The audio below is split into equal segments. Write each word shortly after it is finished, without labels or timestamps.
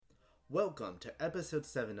Welcome to Episode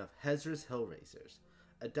 7 of Hezra's Hellraisers,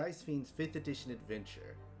 a Dice Fiend's 5th edition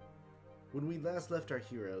adventure. When we last left our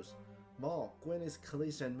heroes, Maul, Gwynnis,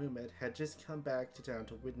 Kalisa, and Mumet had just come back to town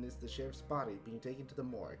to witness the sheriff's body being taken to the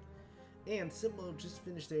morgue, and Simlo just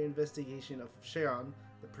finished their investigation of Sharon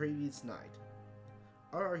the previous night.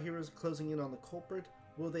 Are our heroes closing in on the culprit?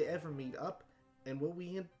 Will they ever meet up? And will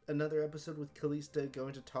we end another episode with Kalista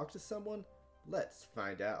going to talk to someone? Let's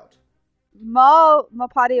find out.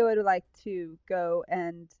 Mapati would like to go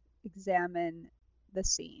and examine the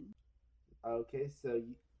scene. Okay, so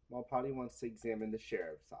Malpati wants to examine the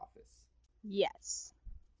sheriff's office. Yes.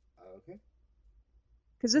 Okay.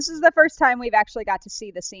 Because this is the first time we've actually got to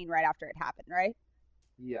see the scene right after it happened, right?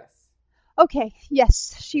 Yes. Okay,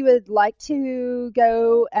 yes. She would like to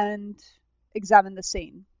go and examine the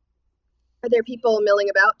scene. Are there people milling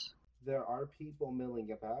about? There are people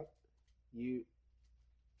milling about.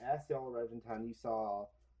 As y'all arrived in town, you saw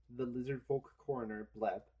the lizard folk coroner,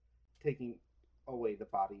 Bleb, taking away the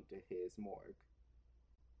body to his morgue.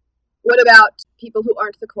 What about people who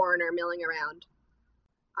aren't the coroner milling around?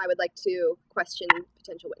 I would like to question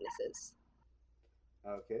potential witnesses.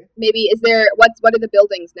 Okay. Maybe what are the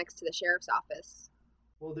buildings next to the sheriff's office?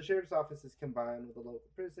 Well, the sheriff's office is combined with a local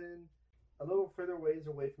prison. A little further ways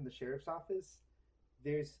away from the sheriff's office,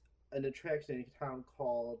 there's an attraction in town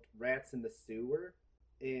called Rats in the Sewer,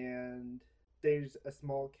 and there's a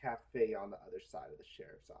small cafe on the other side of the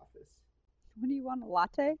sheriff's office. What do you want, a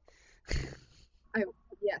latte?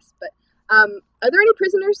 Yes, but are there any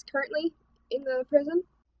prisoners currently in the prison?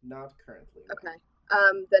 Not currently. No. Okay.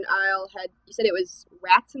 Then I'll head. You said it was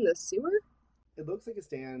Rats in the Sewer? It looks like a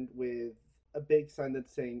stand with a big sign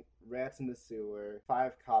that's saying Rats in the Sewer,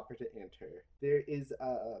 5 copper to enter. There is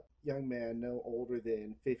a young man no older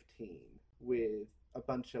than 15 with a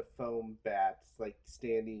bunch of foam bats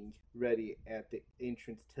standing ready at the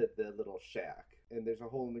entrance to the little shack. And there's a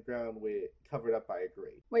hole in the ground covered up by a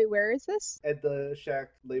grate. Wait, where is this? At the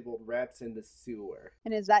shack labeled Rats in the Sewer.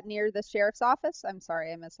 And is that near the sheriff's office? I'm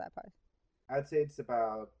sorry, I missed that part. I'd say it's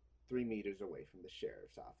about 3 meters away from the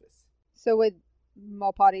sheriff's office. So would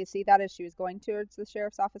Malpati see that as she was going towards the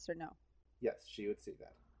sheriff's office, or no? Yes, she would see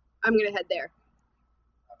that. I'm going to head there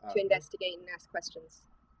to investigate and ask questions.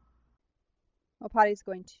 Malpati's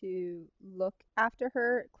going to look after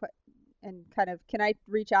her and can I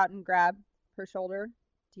reach out and grab her shoulder?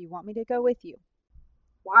 Do you want me to go with you?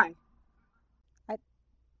 Why?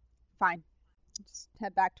 Fine. Just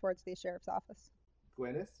head back towards the sheriff's office.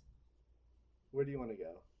 Gwynnis, where do you want to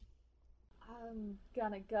go? I'm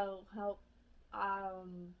gonna go help,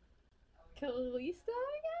 Kalista, I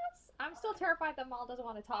guess? I'm still terrified that Maul doesn't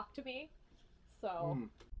want to talk to me, so...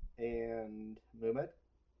 And Mumet?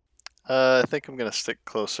 I think I'm gonna stick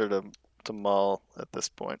closer to Maul at this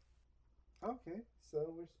point. Okay,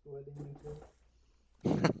 so we're splitting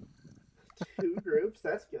into 2 groups.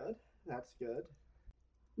 That's good. That's good.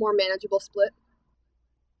 More manageable split.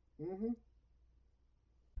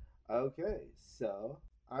 Okay, so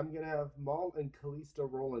I'm gonna have Maul and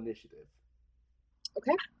Kalista roll initiative.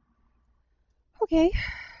 Okay. Okay.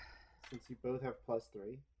 Since you both have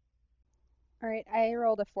 +3. Alright, I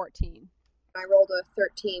rolled a 14. I rolled a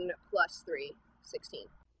 13 plus 3, 16.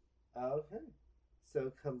 Okay.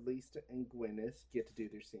 So Kalista and Gwynnis get to do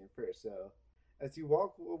their scene first. So as you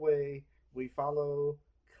walk away, we follow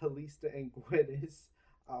Kalista and Gwynnis.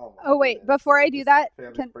 Oh wait, before I do that,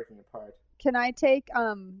 breaking apart. Can I take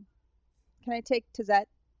Tizette,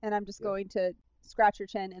 and I'm just going to scratch her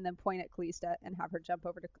chin and then point at Kalista and have her jump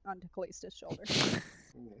over onto Kalista's shoulder. Okay.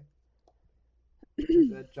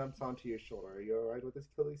 That jumps onto your shoulder. Are you alright with this,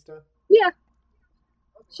 Kalista? Yeah.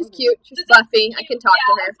 She's cute. She's fluffy. I can talk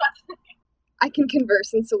to her. I can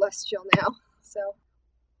converse in Celestial now. So.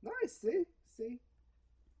 Nice. See.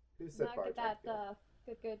 Who said Now get that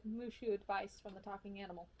good Mushu advice from the talking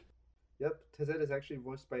animal. Yep, Tizette is actually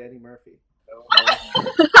voiced by Eddie Murphy. No,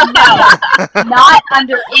 not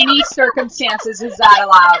under any circumstances is that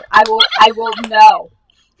allowed. I will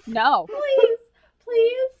no.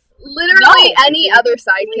 Please. Literally any other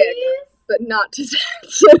sidekick, but not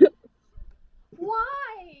Tizette.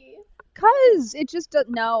 Why? Cause it just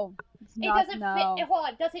no. It doesn't fit. Hold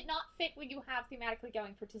on. Does it not fit when you have thematically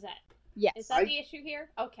going for Tizette? Yes. Is that the issue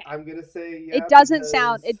here? Okay. I'm gonna say It doesn't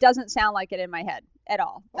sound like it in my head at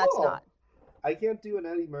all. That's not. I can't do an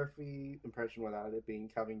Eddie Murphy impression without it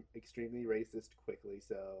becoming extremely racist quickly.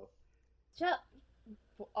 So.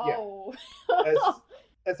 Oh. Yeah.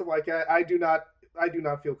 As a white guy, I do not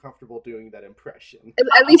feel comfortable doing that impression.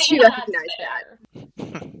 At least you recognize that.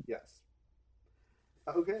 Yes.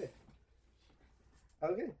 Okay.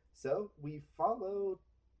 So we follow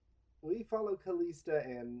We follow Callista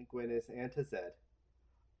and Gwyneth and Tazette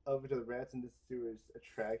over to the Rats in the Sewers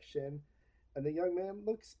attraction, and the young man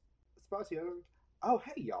looks spots you and like, "Oh,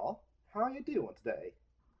 hey y'all, how are you doing today?"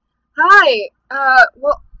 Hi.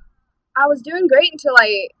 Well, I was doing great until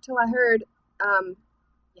I heard.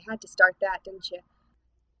 You had to start that, didn't you?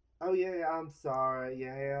 Oh yeah, I'm sorry.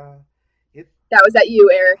 Yeah, That was at you,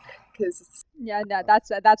 Eric. Because Yeah, no,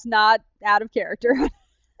 that's not out of character.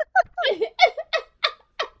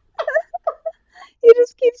 He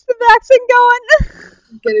just keeps the accent going.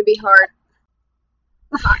 it's gonna be hard.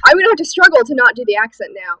 I'm gonna have to struggle to not do the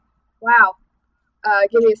accent now. Wow.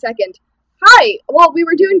 Give me a second. Hi. Well, we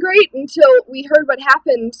were doing great until we heard what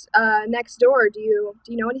happened next door. Do you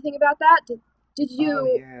know anything about that? Did you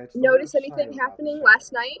oh, yeah, it's the notice real anything shame about the happening show.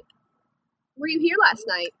 last night? Were you here last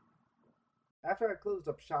night? After I closed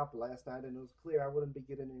up shop last night and it was clear I wouldn't be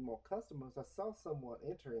getting any more customers, I saw someone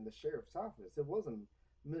entering the sheriff's office. It wasn't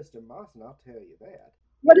Mr. Marston, I'll tell you that.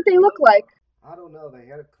 What did they look like? I don't know, they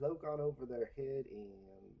had a cloak on over their head, and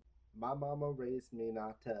my mama raised me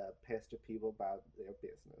not to pester people about their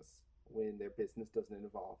business when their business doesn't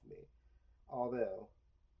involve me. Although,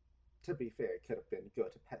 to be fair, it could have been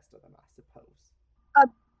good to pester them, I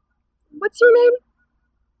suppose. What's your name?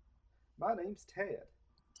 My name's Ted.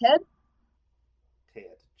 Ted?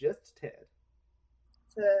 Ted. Just Ted.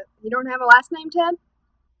 You don't have a last name, Ted?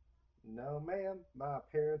 No, ma'am. My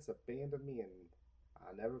parents abandoned me, and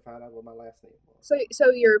I never found out what my last name was. So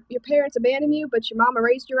your parents abandoned you, but your mama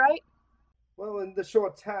raised you right? Well, in the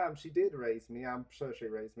short time she did raise me, I'm sure she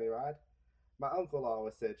raised me right. My uncle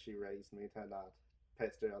always said she raised me to not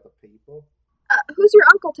pester other people. Who's your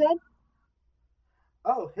uncle, Ted?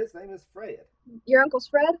 Oh, his name is Fred. Your uncle's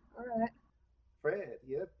Fred? Alright. Fred,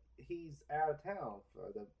 yep. He's out of town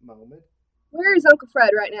for the moment. Where is Uncle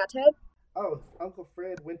Fred right now, Ted? Oh, Uncle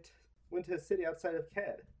Fred went to a city outside of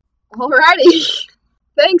Cad. Alrighty.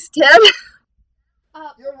 Thanks, Ted.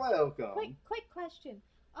 You're welcome. Quick question.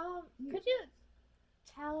 Could you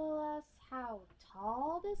tell us how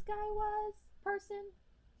tall this guy was, person?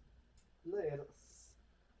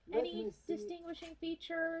 Any distinguishing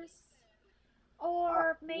features?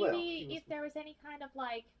 Or maybe if there was any kind of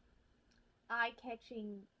like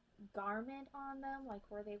eye-catching garment on them, like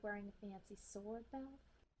were they wearing a fancy sword belt?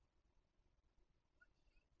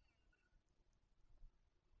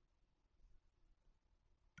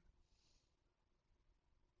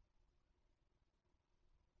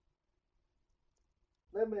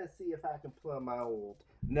 Let me see if I can play my old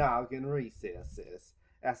noggin recesses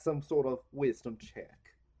as some sort of wisdom check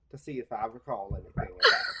to see if I recall anything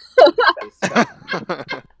about this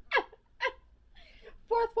stuff.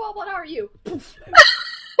 Fourth wall, what are you?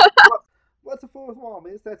 What's a fourth wall,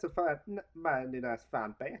 miss? That's a mighty nice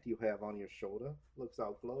fine bat you have on your shoulder. Looks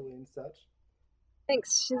all glowy and such.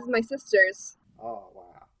 Thanks, she's my sister's. Oh,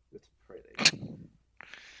 wow. It's pretty.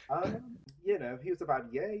 He was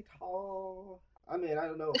about yay tall. I mean, I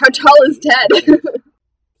don't know. How tall is Ted?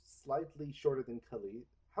 Slightly shorter than Callista.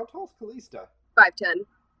 How tall's Callista? 5'10".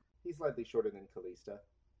 He's slightly shorter than Callista.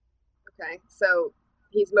 Okay, so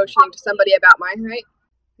he's motioning to somebody about my height?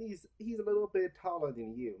 He's a little bit taller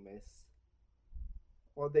than you, miss.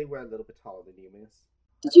 Well, they were a little bit taller than you, miss.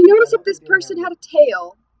 Did you notice if this person had a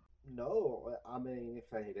tail? No, I mean, if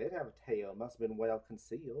they did have a tail, it must have been well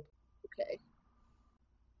concealed. Okay.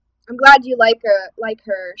 I'm glad you like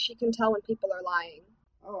her. She can tell when people are lying.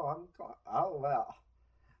 Oh, I'm glad. Oh, well.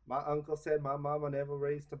 My uncle said my mama never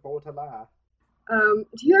raised a boy to lie. Do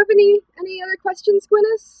you have any other questions,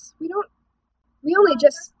 Gwyneth? We only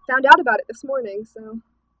just found out about it this morning, so...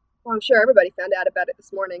 Well, I'm sure everybody found out about it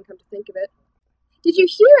this morning, come to think of it. Did you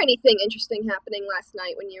hear anything interesting happening last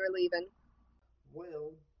night when you were leaving?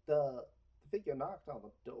 Well, the figure knocked on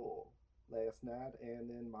the door last night, and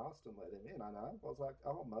then Marston let him in, and I was like,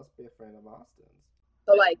 oh, must be a friend of Marston's.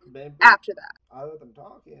 But, after that? I heard them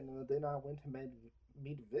talking, and then I went to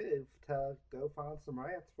meet Viv to go find some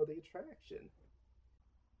rats for the attraction.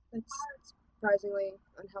 That's surprisingly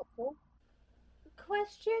unhelpful.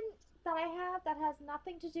 Question that I have that has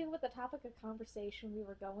nothing to do with the topic of conversation we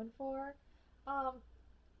were going for.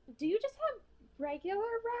 Do you just have regular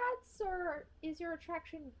rats, or is your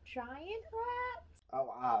attraction giant rats? Oh,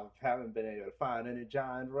 I haven't been able to find any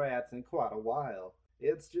giant rats in quite a while.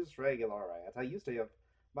 It's just regular rats.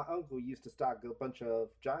 My uncle used to stock a bunch of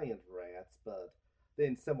giant rats, but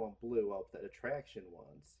then someone blew up the attraction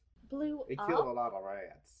once. It killed a lot of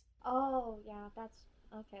rats. Oh, yeah, that's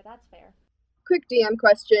fair. Quick DM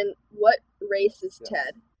question. What race is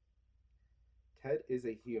Ted? Ted is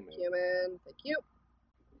a human. Human. Thank you.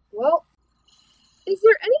 Well, is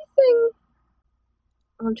there anything...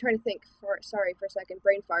 Oh, I'm trying to think. Sorry for a second.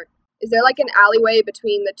 Brain fart. Is there like an alleyway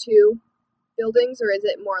between the two buildings, or is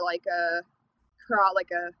it more like a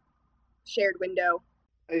shared window?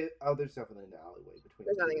 There's definitely an alleyway between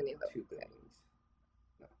There's the nothing in the two okay. buildings.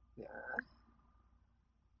 No, yeah.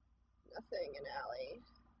 Nothing in alley.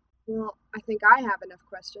 Well, I think I have enough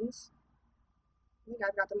questions. I think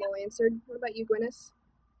I've got them all answered. What about you, Gwyneth?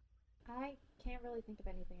 I can't really think of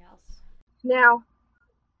anything else. Now,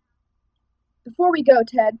 before we go,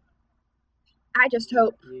 Ted, I just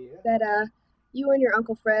hope that you and your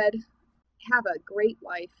Uncle Fred have a great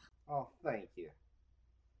life. Oh, thank you.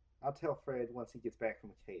 I'll tell Fred once he gets back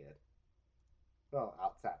from Kid. Well,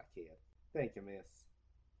 outside of Kid. Thank you, miss.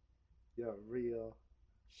 You're a real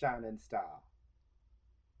shining star.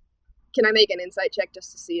 Can I make an insight check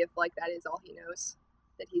just to see if, like, that is all he knows?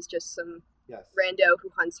 That he's just some rando who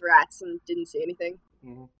hunts rats and didn't see anything?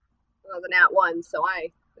 Mm-hmm. Well, the nat 1, so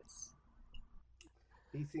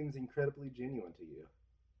He seems incredibly genuine to you.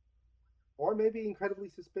 Or maybe incredibly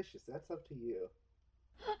suspicious. That's up to you.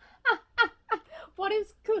 What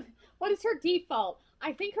is her default?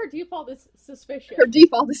 I think her default is suspicious. Her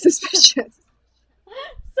default is suspicious.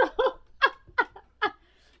 So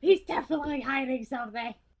he's definitely hiding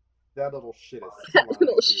something. That little shit is that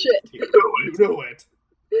little shit. You know it.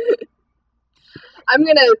 I'm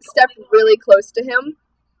gonna step really close to him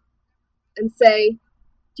and say,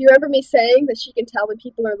 do you remember me saying that she can tell when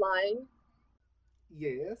people are lying?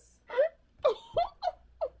 Yes.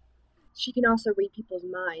 She can also read people's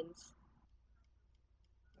minds.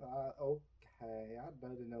 Okay. I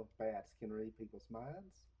don't know if bats can read people's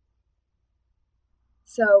minds.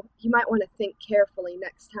 So, you might want to think carefully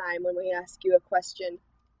next time when we ask you a question.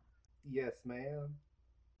 Yes, ma'am.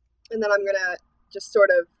 And then I'm gonna just sort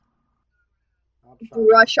of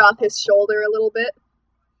brush off his shoulder a little bit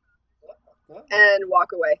and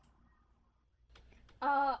walk away.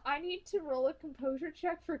 I need to roll a composure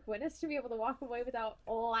check for Gwyneth to be able to walk away without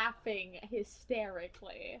laughing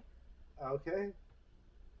hysterically. Okay.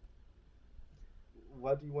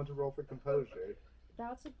 What do you want to roll for composure?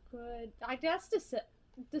 That's a good... I guess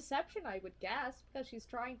deception, I would guess, because she's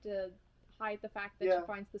trying to hide the fact that she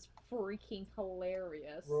finds this freaking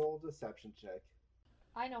hilarious. Roll deception check.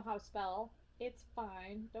 I know how to spell. It's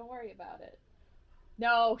fine. Don't worry about it.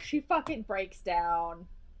 No, she fucking breaks down.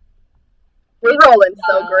 We're rolling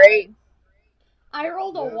so great. I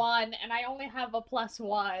rolled a 1, and I only have a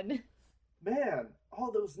 +1. Man,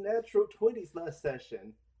 all those natural 20s last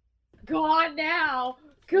session. Gone now.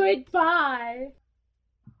 Goodbye.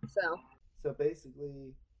 So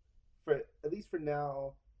basically, at least for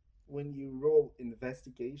now, when you roll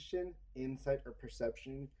investigation, insight, or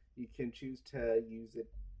perception, you can choose to use it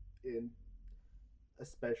in a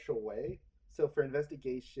special way. So for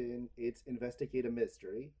investigation, it's investigate a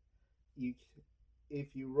mystery. If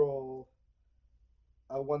you roll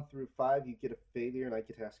a 1 through 5, you get a failure, and I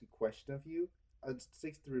get to ask a question of you. A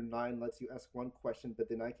 6 through 9 lets you ask one question, but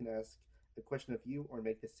then I can ask a question of you or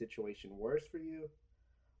make the situation worse for you.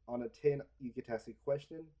 On a 10, you get to ask a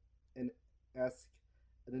question and ask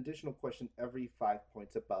an additional question every 5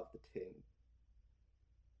 points above the 10.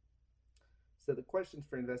 So the questions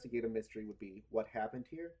for investigate a mystery would be: what happened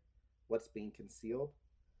here? What's being concealed?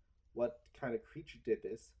 What kind of creature did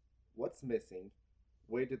this? What's missing?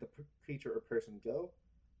 Where did the creature or person go?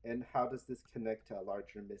 And how does this connect to a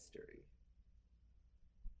larger mystery?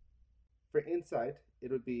 For insight,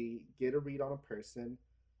 it would be get a read on a person.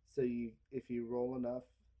 So if you roll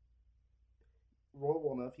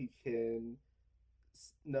well enough, you can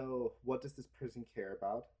know what does this person care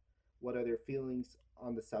about, what are their feelings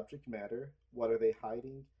on the subject matter, what are they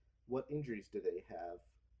hiding, what injuries do they have,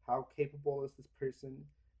 how capable is this person,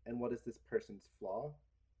 and what is this person's flaw.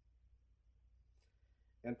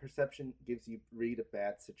 And perception gives you read a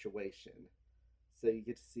bad situation. So you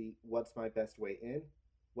get to see what's my best way in,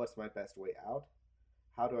 what's my best way out,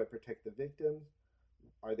 how do I protect the victim,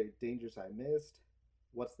 are there dangers I missed,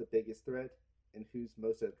 what's the biggest threat, and who's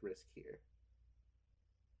most at risk here.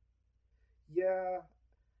 Yeah,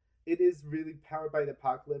 it is really powered by the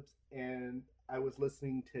apocalypse, and I was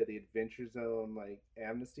listening to the Adventure Zone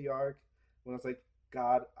Amnesty arc when I was like,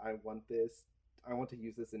 God, I want this. I want to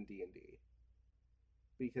use this in D&D.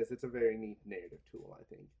 Because it's a very neat narrative tool, I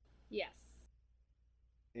think. Yes.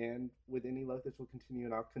 And with any luck, this will continue,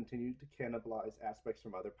 and I'll continue to cannibalize aspects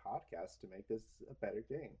from other podcasts to make this a better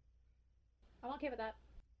game. I'm okay with that.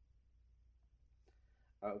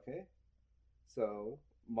 Okay. So,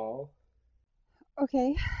 Maul.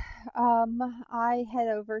 Okay. I head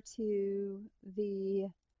over to the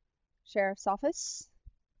sheriff's office.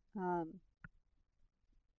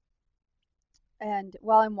 And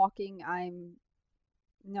while I'm walking,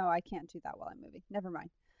 no, I can't do that while I'm moving. Never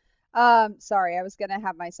mind. Sorry, I was gonna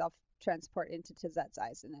have myself transport into Tizette's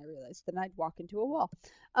eyes, and I realized then I'd walk into a wall.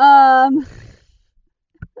 Um,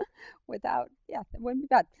 yeah, that wouldn't be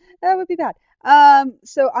bad. That would be bad.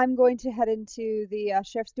 So I'm going to head into the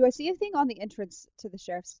sheriff's. Do I see anything on the entrance to the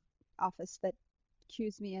sheriff's office that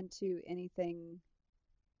cues me into anything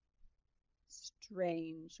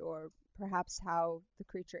strange, or perhaps how the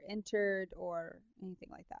creature entered, or anything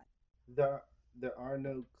like that? There are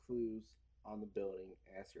no clues on the building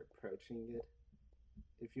as you're approaching it.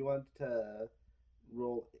 If you want to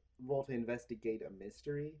roll roll to investigate a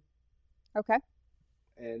mystery, Okay.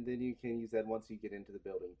 and then you can use that once you get into the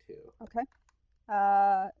building too. Okay.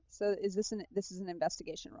 So this is an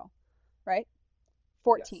investigation roll, right?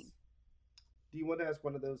 14. Yes. Do you want to ask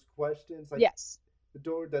one of those questions? Like, Yes. the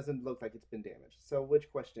door doesn't look like it's been damaged. So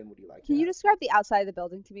which question would you like Can to you ask? describe the outside of the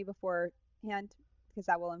building to me beforehand? Because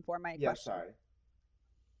that will inform my Yeah, question. sorry.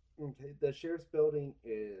 Okay, the sheriff's building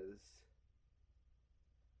is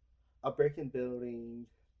a brick building,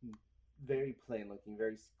 very plain looking,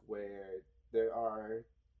 very square. There are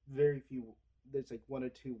very few, there's like one or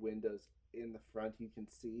two windows in the front you can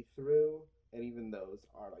see through, and even those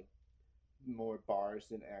are like more bars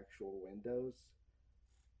than actual windows.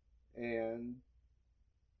 And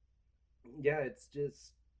yeah, it's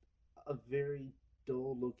just a very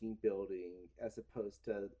dull looking building as opposed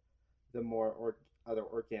to the other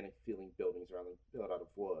organic feeling buildings around built out of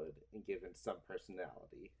wood and given some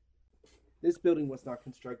personality. This building was not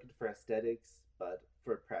constructed for aesthetics, but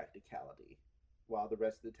for practicality, while the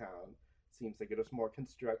rest of the town seems like it was more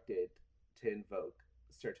constructed to invoke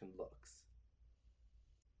certain looks.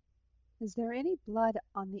 Is there any blood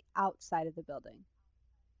on the outside of the building?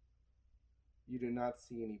 You do not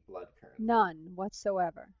see any blood currently. None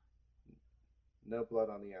whatsoever. No blood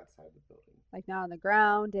on the outside of the building. Like not on the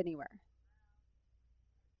ground, anywhere.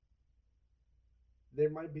 There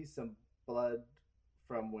might be some blood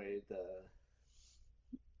from where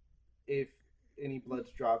if any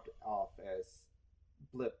blood's dropped off as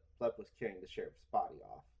blood was carrying the sheriff's body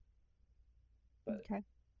off. But Okay.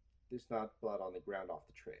 there's not blood on the ground off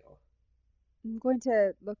the trail. I'm going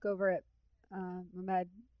to look over at Mehmed.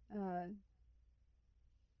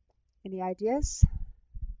 Any ideas?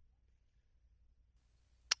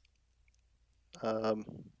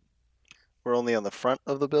 We're only on the front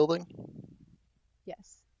of the building.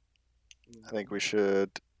 Yes. I think we should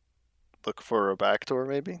look for a back door,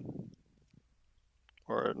 maybe,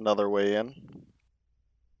 or another way in.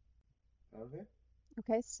 Okay.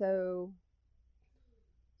 Okay, so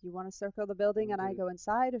you want to circle the building and I go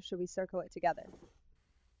inside, or should we circle it together?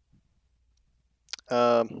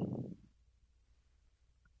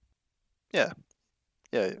 Yeah.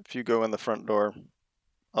 If you go in the front door,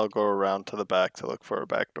 I'll go around to the back to look for a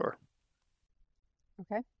back door.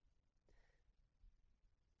 Okay.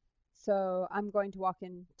 So I'm going to walk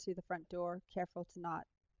into the front door, careful to not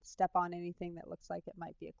step on anything that looks like it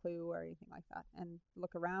might be a clue or anything like that, and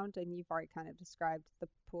look around. And you've already kind of described the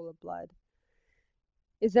pool of blood.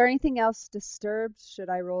 Is there anything else disturbed? Should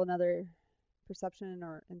I roll another perception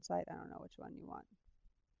or insight? I don't know which one you want.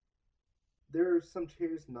 There are some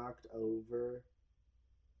chairs knocked over,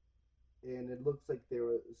 and it looks like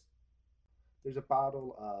there's a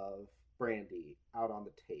bottle of brandy out on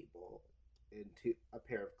the table and a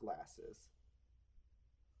pair of glasses.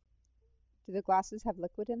 Do the glasses have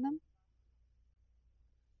liquid in them?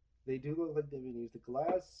 They do look like they've been used. The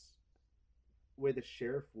glass where the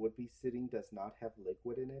sheriff would be sitting does not have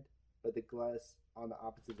liquid in it, but the glass on the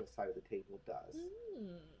opposite side of the table does.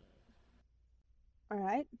 All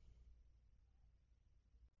right.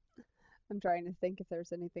 I'm trying to think if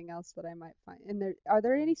there's anything else that I might find. And are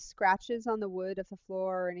there any scratches on the wood of the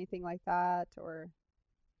floor or anything like that, or?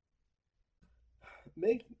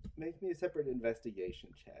 Make me a separate investigation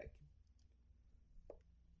check.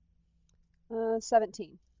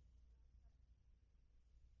 17.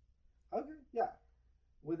 Okay, yeah.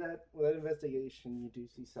 With that investigation, you do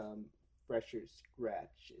see some fresher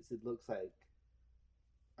scratches. It looks like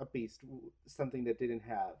a beast, something that didn't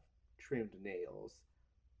have trimmed nails,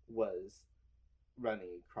 was running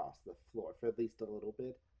across the floor for at least a little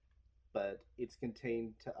bit, but it's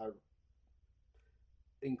contained to a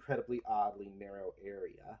incredibly oddly narrow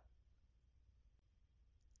area.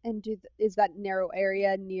 And is that narrow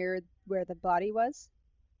area near where the body was?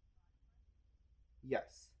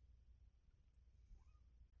 Yes.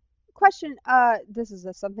 Question, this is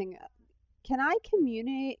something, can I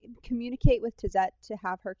communicate with Tizette to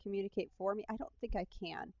have her communicate for me? I don't think I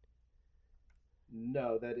can.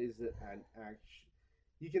 No, that is an action.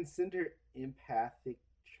 You can send her empathic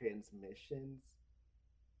transmissions.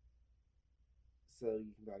 So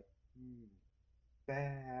you can be like,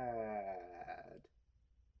 bad.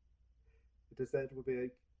 Desed would be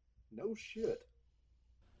like, no shit.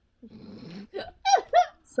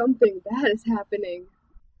 Something bad is happening.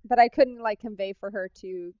 But I couldn't like convey for her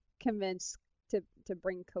to convince to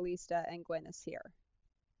bring Callista and Gwyneth here.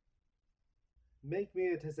 Make me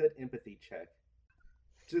a Desed empathy check.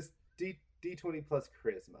 Just D20 plus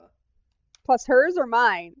charisma. Plus hers or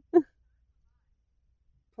mine?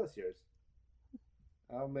 Plus yours.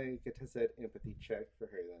 I'll make a Desed empathy check for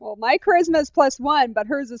her then. Well, my charisma is +1, but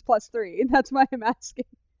hers is +3. That's why I'm asking.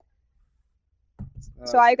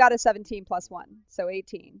 So I got a 17 + 1, so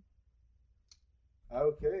 18.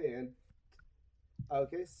 Okay,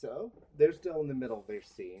 so they're still in the middle of their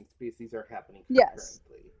scene. Species are happening Yes.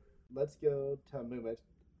 concurrently. Let's go to Mumit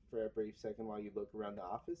for a brief second while you look around the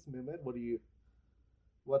office. Mumit,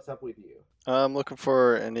 what's up with you? I'm looking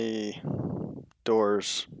for any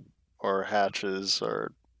doors or hatches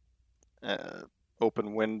or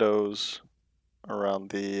open windows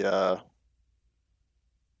around the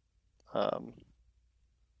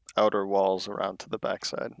outer walls around to the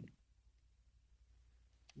backside.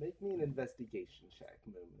 Make me an investigation check,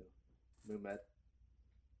 Mumit.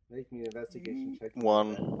 Make me an investigation check.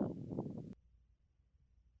 1.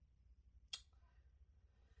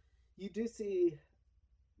 You do see,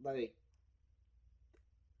 like,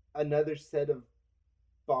 another set of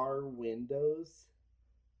bar windows.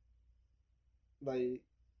 Like,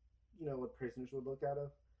 you know what prisoners would look out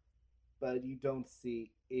of? But you don't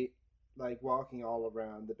see it, like, walking all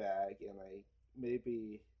around the bag and, like,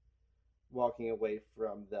 maybe walking away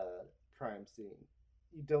from the crime scene.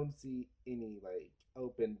 You don't see any, like,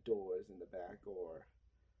 open doors in the back or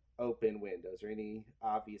open windows or any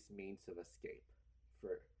obvious means of escape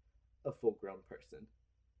for a full-grown person.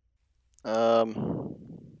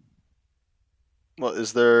 Well,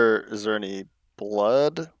 is there any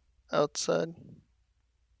blood outside?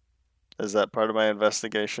 Is that part of my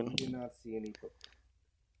investigation? You do not see any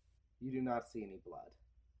blood.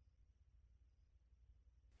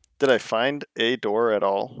 Did I find a door at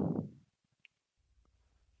all?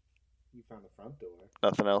 You found the front door.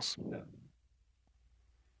 Nothing else? No.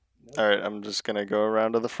 Nope. Alright, I'm just gonna go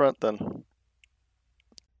around to the front then.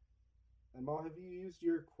 Amal, have you used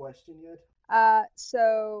your question yet?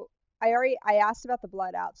 So I asked about the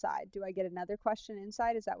blood outside. Do I get another question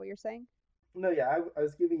inside? Is that what you're saying? No, yeah, I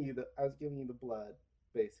was giving you the blood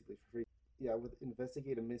basically for free. Yeah, with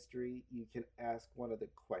investigate a mystery, you can ask one of the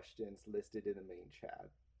questions listed in the main chat.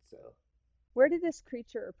 So, where did this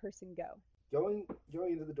creature or person go? Going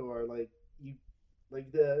into the door, like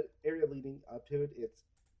the area leading up to it, it's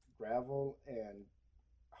gravel and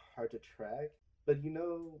hard to track. But you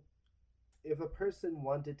know, if a person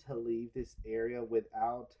wanted to leave this area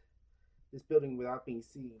without this building without being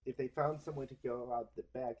seen, if they found some way to go out the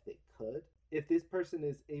back, they could. If this person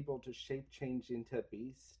is able to shape change into a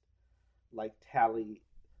beast, like Tally,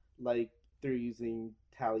 like through using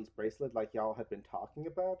Tally's bracelet, like y'all have been talking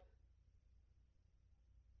about,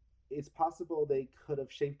 it's possible they could have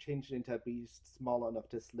shape changed into a beast small enough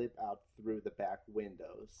to slip out through the back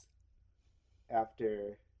windows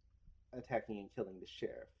after attacking and killing the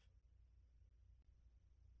sheriff.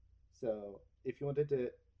 So if you wanted to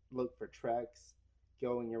look for tracks,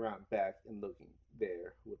 going around back and looking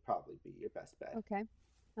there would probably be your best bet. Okay.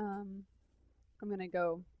 I'm gonna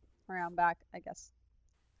go around back, I guess.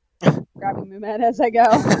 Grabbing Mumit as I go.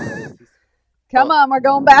 Come on, we're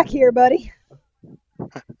going back here, buddy.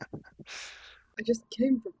 I just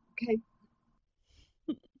came from. Okay.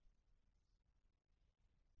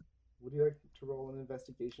 Would you like to roll an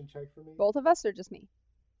investigation check for me? Both of us or just me?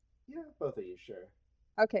 Yeah, both of you, sure.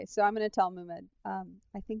 Okay, so I'm going to tell Mumit.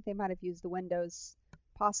 I think they might have used the windows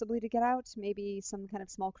possibly to get out. Maybe some kind of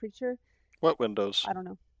small creature. What windows? I don't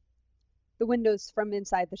know. The windows from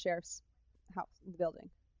inside the sheriff's house, the building.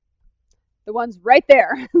 The ones right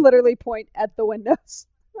there literally point at the windows.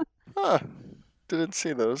 Huh. Didn't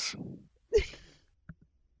see those.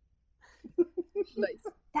 Nice.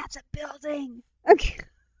 That's a building. Okay.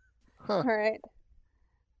 Huh. All right.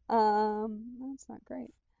 That's not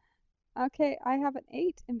great. Okay, I have an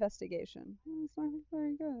 8 investigation. That's not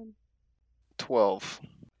very good. 12.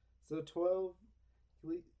 So 12.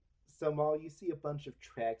 So Maul, you see a bunch of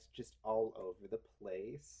tracks just all over the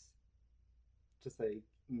place, just like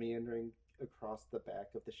meandering across the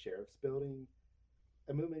back of the sheriff's building.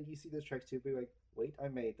 A moment you see those tracks too, be like, wait, I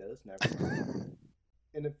made those. Never mind.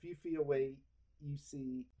 And a few feet away, you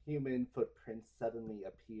see human footprints suddenly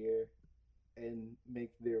appear and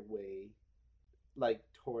make their way, like,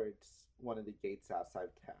 towards one of the gates outside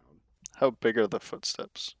town. How big are the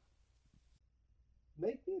footsteps?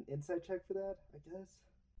 Make me an insight check for that, I guess.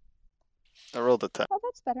 I rolled a 10. Oh,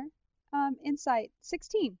 that's better. Insight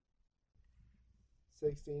 16.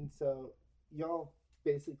 16. So y'all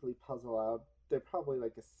basically puzzle out. They're probably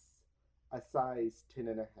like a size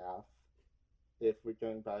 10.5 if we're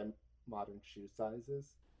going by modern shoe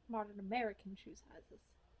sizes. Modern American shoe sizes.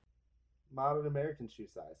 Modern American shoe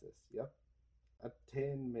sizes. Yep. A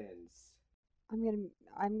 10 men's. I'm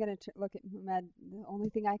gonna look at Muhammad. The only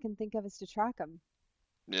thing I can think of is to track him.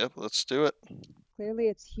 Yep, let's do it. Clearly,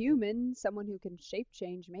 it's human. Someone who can shape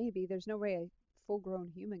change. Maybe there's no way a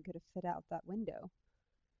full-grown human could have fit out that window.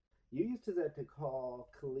 You used that to call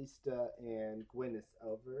Callista and Gwyneth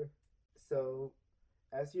over. So,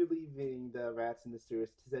 as you're leaving the rats in the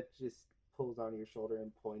sewers, Tizette just pulls on your shoulder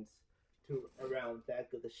and points to around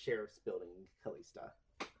back of the sheriff's building, Callista.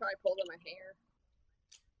 Probably pulled on my hair.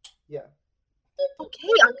 Yeah. Okay,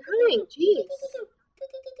 I'm coming. Jeez.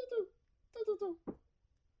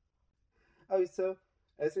 Oh, so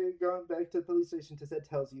as you're going back to the police station, Tizette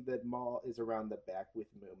tells you that Maul is around the back with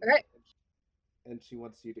Moon. Okay. And she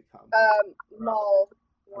wants you to come. Maul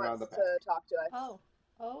Around wants the to talk to us.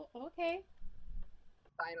 Oh, okay.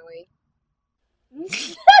 Finally.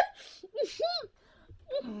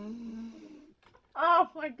 Oh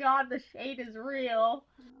my god, the shade is real.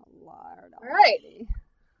 Oh, Lord. All right. Almighty.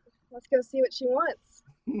 Let's go see what she wants.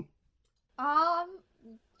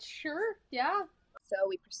 Sure, yeah. So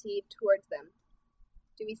we proceed towards them.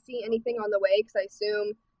 Do we see anything on the way? Because I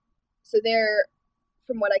assume... So they're,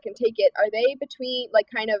 from what I can take it, are they between, like,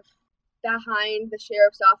 kind of behind the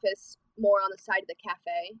sheriff's office, more on the side of the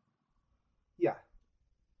cafe? Yeah.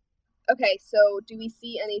 Okay, so do we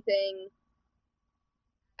see anything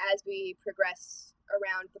as we progress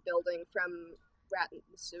around the building from Rats in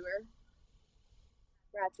the Sewer?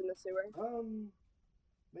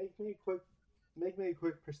 Make me a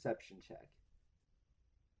quick perception check.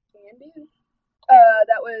 Can do.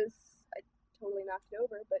 That was, I totally knocked it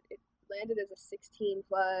over, but it landed as a 16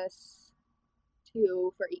 plus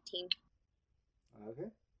 2 for 18.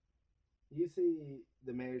 Okay. You see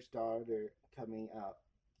the mayor's daughter coming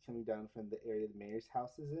down from the area the mayor's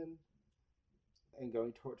house is in, and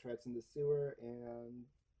going towards Rats in the Sewer, and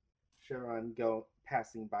Sharon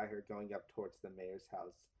passing by her, going up towards the mayor's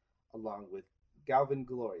house, along with Galvin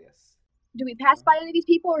Glorious. Do we pass by any of these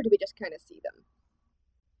people, or do we just kind of see them?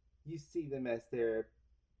 You see them as they're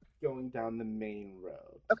going down the main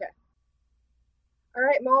road. Okay. All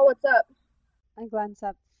right, Maul, what's up? I glance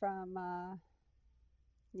up from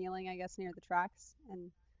kneeling, I guess, near the tracks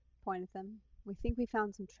and point at them. We think we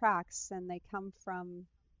found some tracks, and they come from,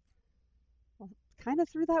 well, kind of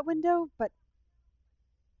through that window, but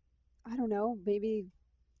I don't know, maybe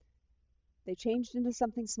they changed into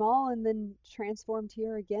something small and then transformed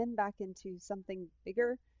here again back into something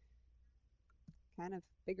bigger. Kind of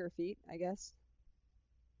bigger feet, I guess.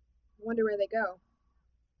 I wonder where they go.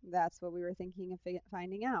 That's what we were thinking of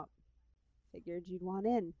finding out. Figured you'd want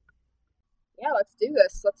in. Yeah, let's do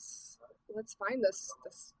this. Let's find this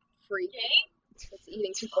freak that's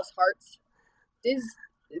eating people's hearts. Did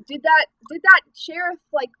that sheriff,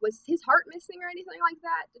 like, was his heart missing or anything like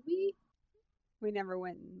that? Did we? We never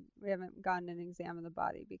went. We haven't gone and examined the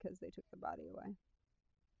body because they took the body away.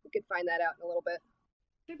 We could find that out in a little bit.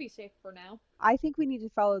 Should be safe for now. I think we need to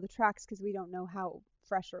follow the tracks because we don't know how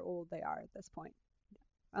fresh or old they are at this point.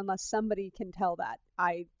 Unless somebody can tell that.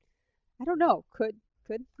 I don't know. Could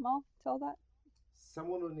Maul tell that?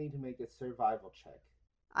 Someone will need to make a survival check.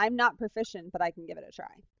 I'm not proficient, but I can give it a try.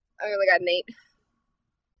 I only got an 8.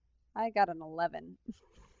 I got an 11.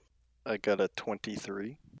 I got a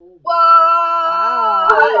 23. Whoa!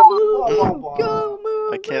 Go,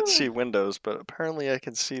 I can't see windows, but apparently I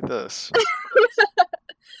can see this.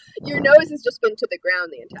 Your nose has just been to the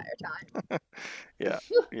ground the entire time. Yeah.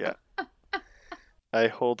 I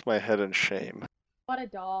hold my head in shame. What a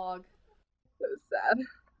dog. So sad.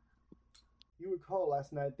 You recall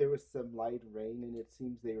last night there was some light rain, and it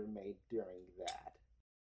seems they were made during that.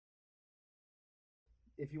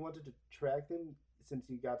 If you wanted to track them, since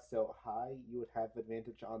you got so high, you would have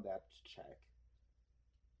advantage on that check.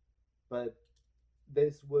 But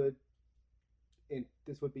this would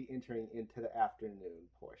be entering into the afternoon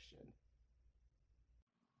portion.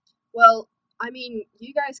 Well, I mean,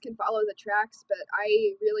 you guys can follow the tracks, but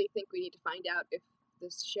I really think we need to find out if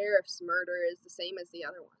this sheriff's murder is the same as the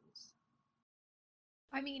other ones.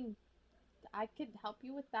 I mean, I could help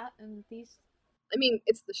you with that, and these... I mean,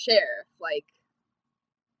 it's the sheriff, like,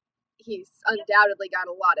 he's undoubtedly got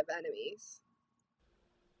a lot of enemies.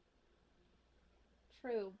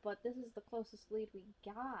 True, but this is the closest lead we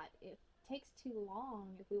got. It takes too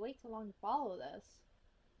long. If we wait too long to follow this,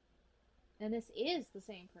 And this is the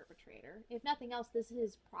same perpetrator. If nothing else, this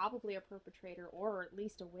is probably a perpetrator or at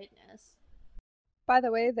least a witness. By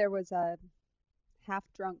the way, there was a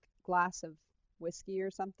half-drunk glass of whiskey or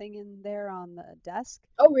something in there on the desk.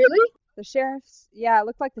 Oh, really? The sheriff's, yeah, it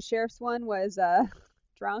looked like the sheriff's one was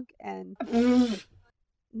drunk, and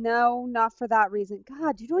no, not for that reason.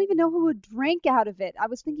 God, you don't even know who would drink out of it. I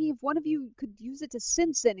was thinking if one of you could use it to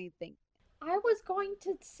sense anything. I was going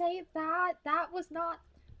to say that. That was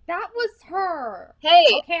her. Hey,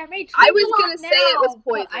 Okay, I may drink I was a lot gonna say it was now,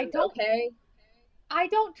 but poisoned, okay? I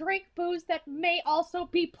don't drink booze that may also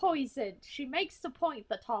be poisoned. She makes the point,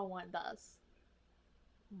 the tall one does.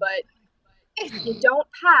 But you don't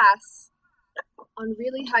pass on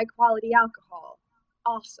really high quality alcohol.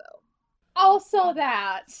 Also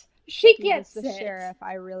that. She He gets was the it. sheriff.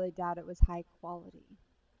 I really doubt it was high quality.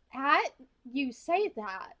 Pat, you say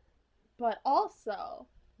that, but also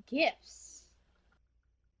gifts.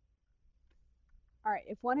 All right,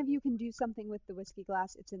 if one of you can do something with the whiskey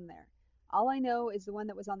glass, it's in there. All I know is the one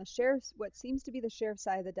that was on the sheriff's, what seems to be the sheriff's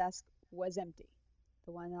side of the desk, was empty.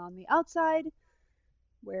 The one on the outside,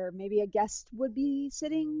 where maybe a guest would be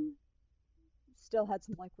sitting, still had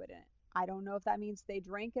some liquid in it. I don't know if that means they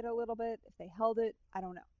drank it a little bit, if they held it, I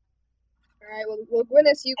don't know. Alright, well,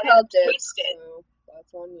 Gwyneth, you called dibs, so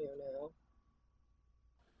that's on you now.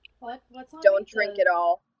 What's on Don't me? drink it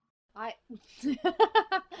all.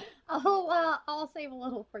 I'll save a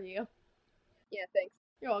little for you. Yeah, thanks.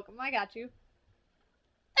 You're welcome. I got you.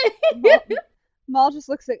 Maul just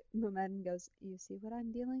looks at Mumed and goes, "You see what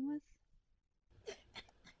I'm dealing with?"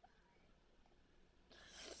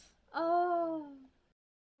 Oh.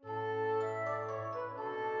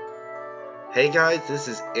 Hey guys, this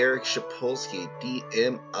is Eric Shapolsky,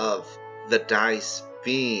 DM of The Dice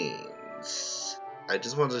Fiends. I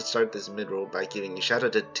just wanted to start this mid-roll by giving a shout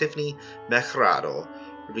out to Tiffany Mejrado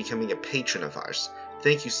for becoming a patron of ours.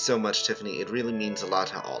 Thank you so much, Tiffany. It really means a lot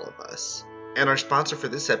to all of us. And our sponsor for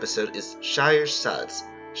this episode is Shire Suds.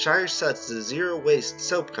 Shire Suds is a zero-waste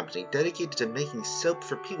soap company dedicated to making soap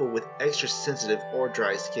for people with extra sensitive or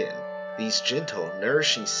dry skin. These gentle,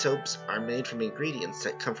 nourishing soaps are made from ingredients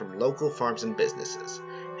that come from local farms and businesses.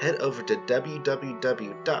 Head over to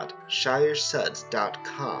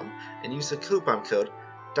www.shiresuds.com and use the coupon code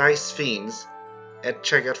DICEFIENDS at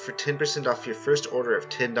checkout for 10% off your first order of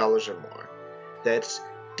 $10 or more. That's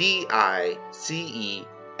DICEFIENDS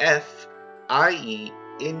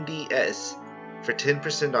for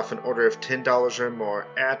 10% off an order of $10 or more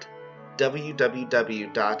at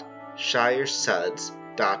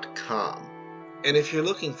www.shiresuds.com. And if you're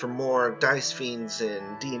looking for more Dice Fiends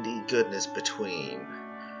and D&D goodness between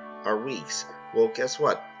our weeks, well, guess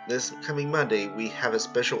what? This coming Monday, we have a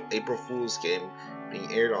special April Fool's game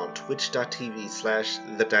being aired on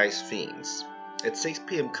twitch.tv/thedicefiends. At 6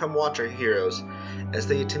 p.m., come watch our heroes as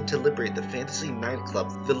they attempt to liberate the fantasy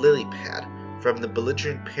nightclub, The Lily Pad, from the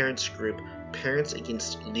belligerent parents group Parents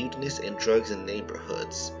Against Lewdness and Drugs in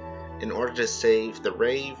Neighborhoods, in order to save the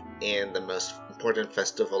rave and the most important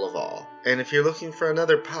festival of all. And if you're looking for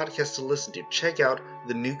another podcast to listen to, check out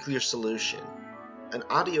The Nuclear Solution, an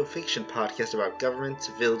audio fiction podcast about government,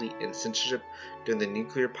 civility, and censorship during the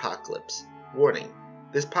nuclear apocalypse. Warning,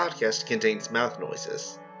 this podcast contains mouth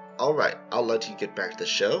noises. Alright, I'll let you get back to the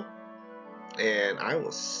show, and I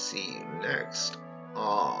will see you next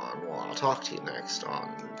on, well, I'll talk to you next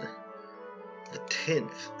on the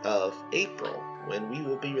 10th of April, when we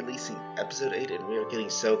will be releasing episode 8, and we are getting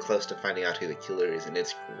so close to finding out who the killer is, and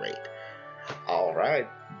it's great. Alright,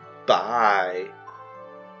 bye!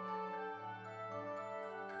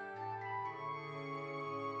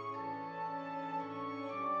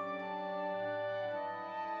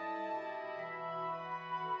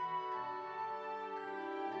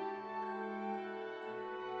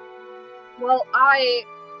 Well, I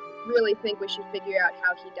really think we should figure out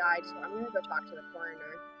how he died, so I'm gonna go talk to the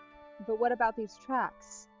coroner. But what about these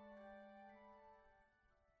tracks?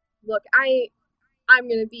 Look, I'm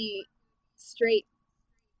gonna be straight.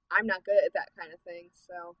 I'm not good at that kind of thing,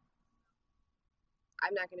 so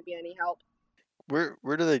I'm not gonna be any help. Where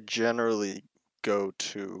do they generally go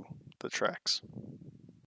to the tracks?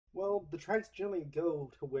 Well, the tracks generally go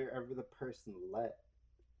to wherever the person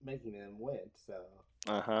making them went, so...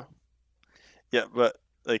 Uh-huh. Yeah, but,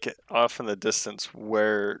 like, off in the distance,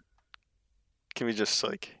 where... Can we just,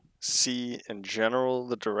 like, see in general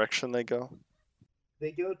the direction they go?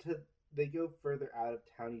 They go further out of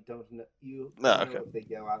town. You don't know okay. if they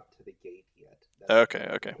go out to the gate yet.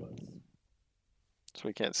 Okay. So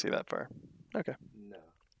we can't see that far. Okay. No.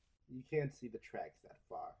 You can't see the tracks that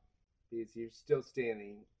far, because you're still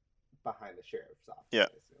standing behind the sheriff's office, Yeah. I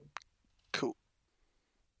assume. Cool.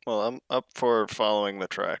 Well, I'm up for following the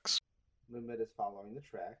tracks. Mumet is following the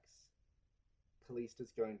tracks.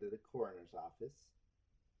 Callista's going to the coroner's office.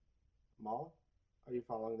 Maul, are you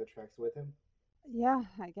following the tracks with him? Yeah,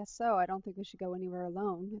 I guess so. I don't think we should go anywhere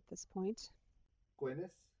alone at this point. Gwyneth,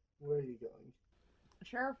 where are you going?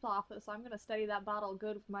 Sheriff's office. I'm gonna study that bottle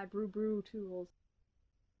good with my brew tools.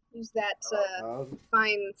 Use that Um,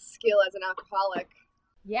 fine skill as an alcoholic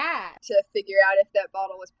Yeah. to figure out if that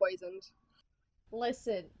bottle was poisoned.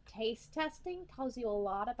 Listen, taste testing tells you a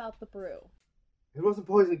lot about the brew. it wasn't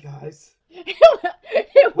poison, guys.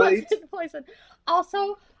 It Wait. wasn't poison.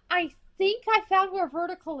 Also, I think I found where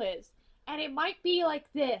Vertical is, and it might be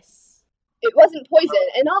like this. It wasn't poison,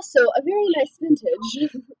 and also a very nice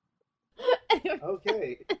vintage.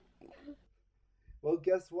 Okay. Well,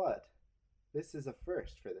 guess what? This is a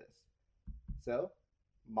first for this. So,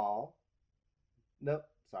 Maul. Nope,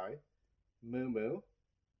 sorry. Moo,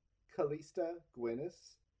 Callista,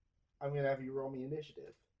 Gwyneth. I'm gonna have you roll me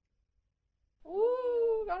initiative.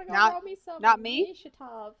 Ooh, gotta go Not- roll me some not me?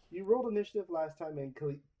 initiative. You rolled initiative last time,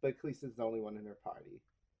 but Callista's the only one in her party.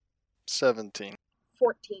 17.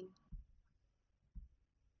 14.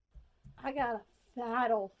 I got a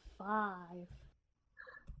fat ol' 5.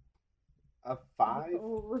 A 5? A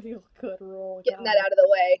real good roll. Getting guys. that out of the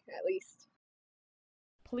way, at least.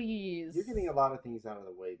 Please. You're getting a lot of things out of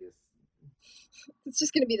the way this. It's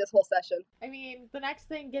just gonna be this whole session. I mean, the next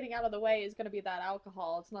thing getting out of the way is gonna be that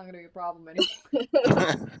alcohol. It's not gonna be a problem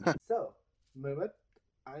anymore. So, Mumet,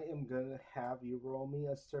 I am gonna have you roll me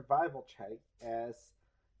a survival check as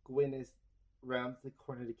Gwyneth rounds the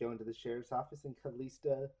corner to go into the sheriff's office and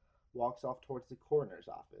Callista walks off towards the coroner's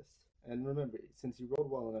office. And remember, since you rolled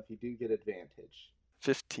well enough, you do get advantage.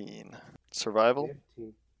 15. Survival?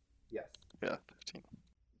 15. Yes. Yeah, 15.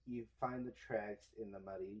 You find the tracks in the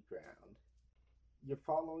muddy ground. You're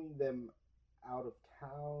following them out of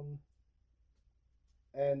town.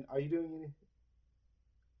 And are you doing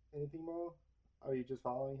anything more? Are you just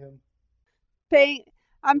following him?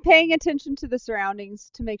 I'm paying attention to the surroundings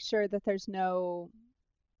to make sure that there's nobody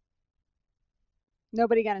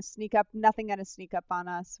gonna sneak up, nothing gonna sneak up on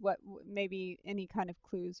us. Maybe any kind of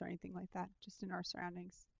clues or anything like that, just in our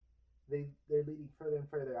surroundings. They're leading further and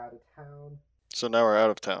further out of town. So now we're out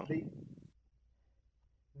of town.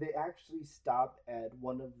 They actually stop at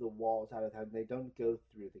one of the walls out of town. They don't go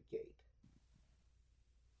through the gate.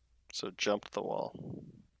 So jump the wall,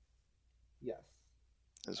 Yes.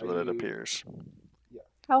 is Are what it you- appears.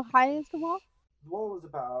 How high is the wall? The wall is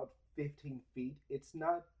about 15 feet. It's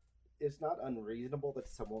not unreasonable that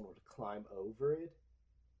someone would climb over it.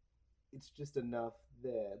 It's just enough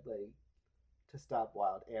that to stop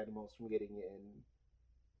wild animals from getting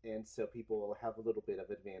in, and so people will have a little bit of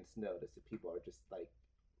advance notice if people are just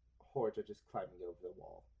hordes are just climbing over the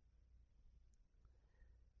wall.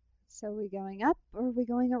 So are we going up or are we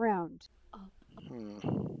going around?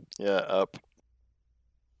 Yeah, up.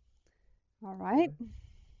 All right.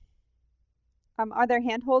 Are there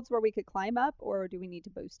handholds where we could climb up, or do we need to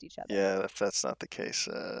boost each other? Yeah, if that's not the case.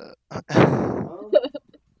 Um,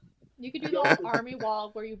 You could do the old army wall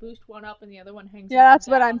where you boost one up and the other one hangs. Yeah, that's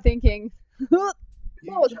what down. I'm thinking. Well,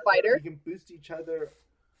 as a fighter. You can boost each other,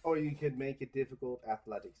 or you can make a difficult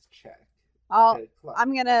athletics check. I'm to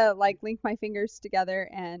climb. gonna link my fingers together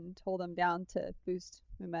and hold them down to boost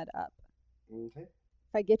Mumet up. Okay.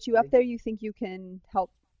 If I get you up Make- there, you think you can help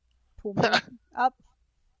pull me up?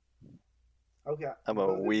 Okay. I'm a both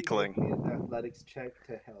of you make weakling. me an athletics check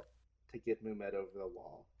to help to get Mumet over the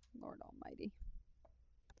wall. Lord Almighty.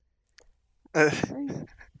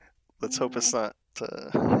 Let's hope it's not.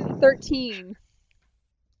 13.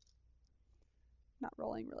 Not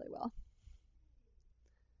rolling really well.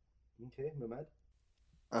 Okay, Mumet.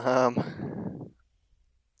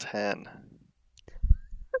 10.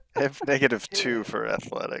 I have -2 for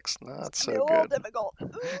athletics. Not so a little good. difficult.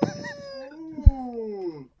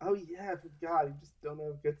 Oh yeah, I forgot. You just don't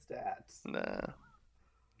have good stats. Nah.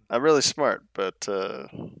 I'm really smart, but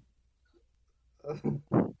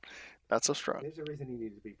not so strong. There's a reason you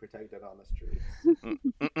need to be protected on the streets.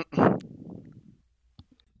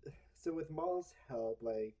 So with Maul's help,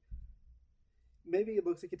 maybe it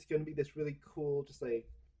looks like it's going to be this really cool, just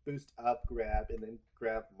boost up, grab, and then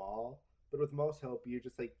grab Maul. But with Maul's help, you're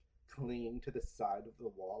just clinging to the side of the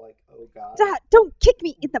wall, oh god. Dad, don't kick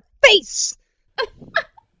me in the face!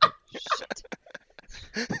 Shit.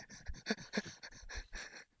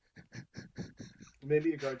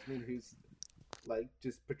 Maybe a guardsman who's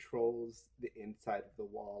just patrols the inside of the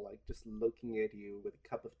wall, just looking at you with a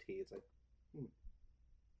cup of tea. It's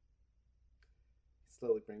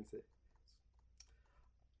slowly brings it.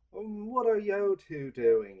 What are you two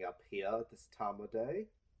doing up here at this time of day?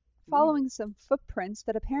 following some footprints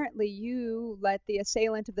that apparently you let the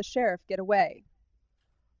assailant of the sheriff get away.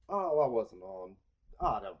 Oh, I wasn't on.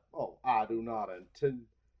 I do not intend.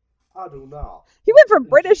 I do not. He went from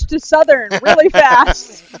British to Southern really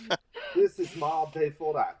fast. This is my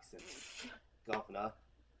default accent, Governor.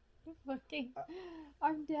 Fucking,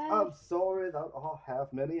 I'm dead. I'm sorry that I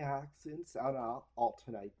have many accents and I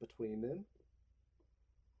alternate between them.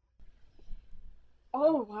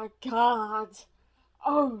 Oh my god.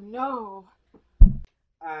 Oh no.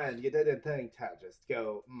 And you didn't think to just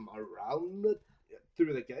go around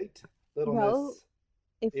through the gate, little Well, miss,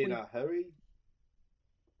 If in we a hurry?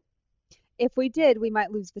 if we did, we might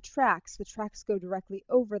lose the tracks. The tracks go directly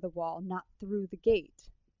over the wall, not through the gate.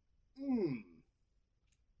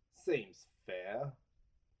 Seems fair.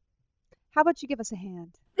 How about you give us a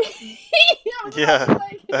hand? Yeah,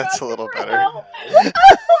 that's a little better.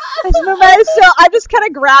 So I just kind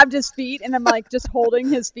of grabbed his feet and I'm like just holding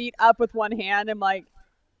his feet up with one hand. I'm like,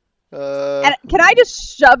 and can I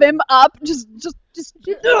just shove him up? Just.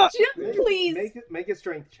 Please. Make a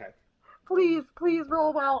strength check. Please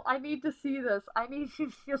roll well. I need to see this. I need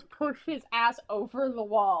to just push his ass over the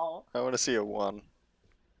wall. I want to see a 1.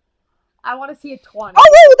 I want to see a 20.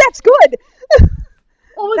 Oh, that's good.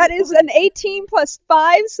 That is an 18 plus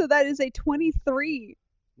 5, so that is a 23.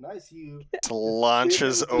 Nice, you.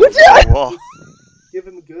 Launches Give him- over the wall. Give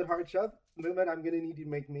him a good hard shove. Movement, I'm gonna need you to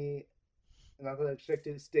make me an athletic check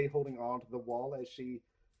to stay holding on to the wall as she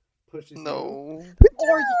pushes you. No.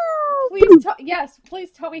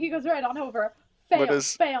 Please tell me he goes right on over. Fail.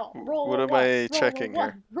 Fail. Roll what a am one, I roll checking a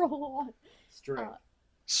one, here? Roll a 1. Strength.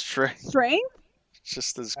 Strength. Strength?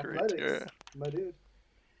 Just as great. Athletics, Yeah. my dude.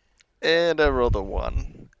 And I rolled a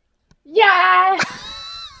 1. Yeah!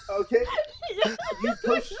 Okay.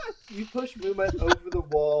 You push Movement over the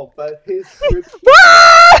wall, but his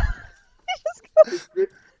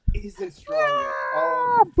grip isn't strong.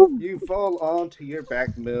 You fall onto your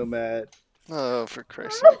back, Movement, Oh, for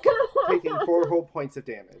Christ's sake. taking 4 whole points of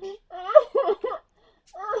damage.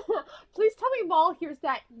 Please tell me Maul hears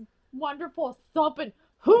that wonderful thumping.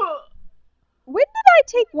 When did I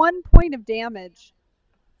take 1 point of damage?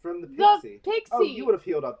 From the The pixie. pixie. Oh, you would have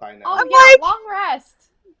healed up by now. Oh, I'm yeah, like- long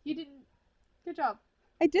rest. You didn't. Good job.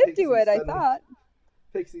 I did do Pixie it, I suddenly- thought.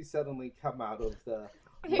 Pixies suddenly come out of the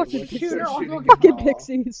Fucking woods and shooter start on shooting the you Fucking all.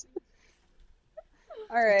 pixies.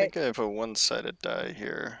 I Alright. think I have a 1-sided die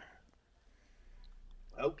here.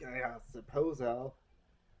 Okay, I suppose I'll.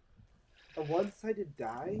 A one-sided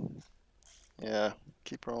die? Yeah,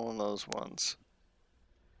 keep rolling those ones.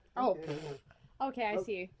 Oh. Okay. Okay, I Oh.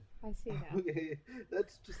 see. I see now. Okay,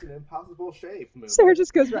 that's just an impossible shape. Movement. Sarah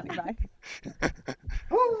just goes running by.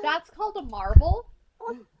 That's called a marble?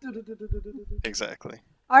 Exactly.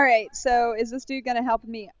 Alright, so is this dude gonna help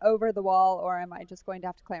me over the wall, or am I just going to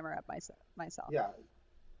have to clamber up myself? Yeah.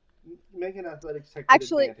 Make an athletics check. with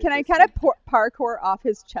Actually, advantage, can I let's kind of see. parkour off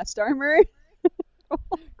his chest armor?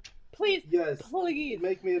 Please. Yes. Please.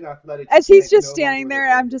 Make me an athletics As he's check, just no standing longer there, with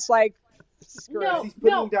and I'm advantage. just like, screw No. it. He's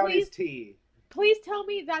putting down please. his tea. Please tell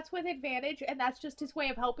me that's with advantage and that's just his way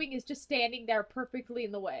of helping is just standing there perfectly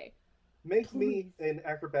in the way. Make me Please. an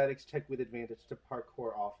acrobatics check with advantage to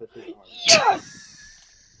parkour off of his arm. Yes!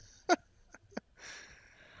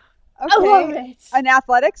 I love Okay, it. an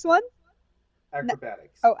athletics one?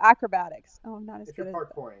 Acrobatics. Oh, acrobatics. Oh, I'm not as if good you're as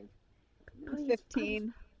parkouring. Please,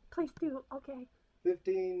 15. Please do. Okay.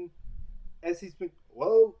 15. As he's been.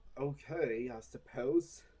 Whoa, okay, I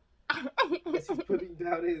suppose. As he's putting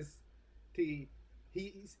down his tea,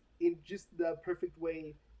 he's in just the perfect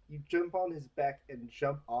way. You jump on his back and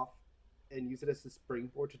jump off and use it as a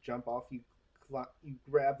springboard to jump off. You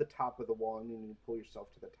grab the top of the wall and you pull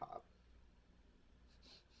yourself to the top.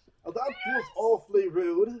 Oh, that feels awfully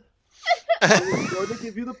rude. I was going to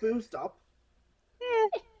give you the boost up.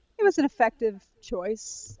 It was an effective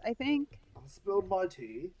choice, I think. I spilled my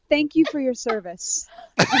tea. Thank you for your service.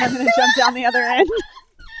 And I'm gonna jump down the other end.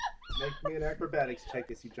 Make me an acrobatics check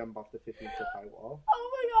as you jump off the 15-foot high wall.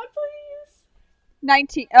 Oh my god, please.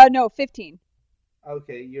 19. No, 15.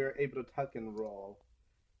 Okay, you're able to tuck and roll.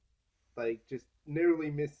 Like, just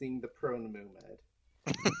nearly missing the prone movement.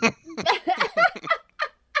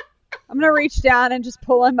 I'm gonna reach down and just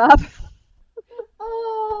pull him up.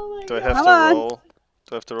 Oh my Do I god. have Come to on. roll?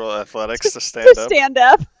 Do I have to roll athletics to stand to up? stand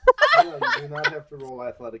up. No, you do not have to roll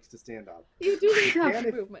athletics to stand up. You do need to And have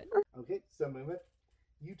if- movement. Okay, so movement.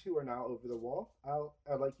 You two are now over the wall.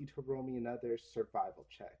 I'd like you to roll me another survival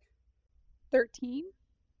check. 13.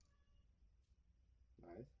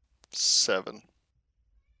 Nice. 7.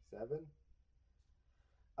 7.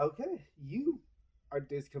 Okay, you are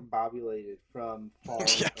discombobulated from falling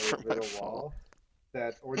Yeah, from over my the fall. wall.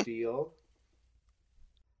 that ordeal.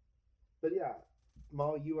 But yeah,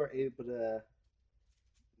 Maul, you are able to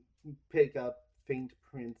pick up faint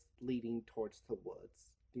prints leading towards the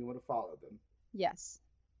woods. Do you want to follow them? Yes.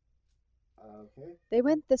 Okay. They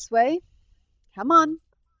went this way. Come on.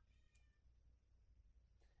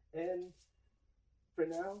 And for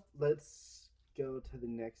now, let's go to the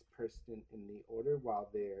next person in the order while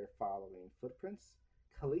they're following footprints.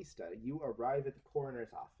 Callista, you arrive at the coroner's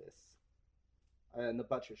office in the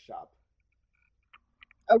butcher shop.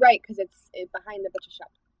 Oh, right, because it's behind the butcher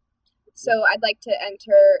shop. So I'd like to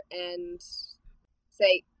enter and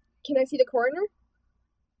say, "Can I see the coroner?"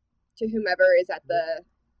 To whomever is at the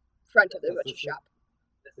front of the butcher shop.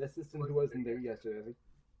 The assistant who wasn't there yesterday. I was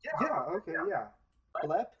like, yeah, okay, yeah.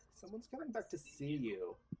 Blep, someone's coming back to see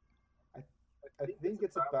you. I think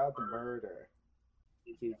it's about the murder.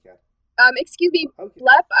 Kitty cat. Excuse me, Okay.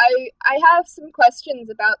 Blep, I have some questions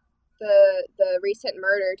about the recent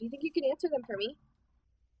murder. Do you think you can answer them for me?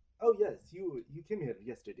 Oh yes, you came here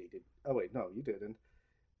yesterday, did? Oh wait, no, you didn't.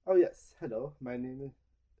 Oh yes, hello. My name is.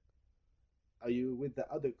 Are you with the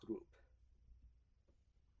other group?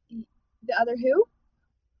 The other who?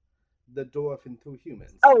 The dwarf and two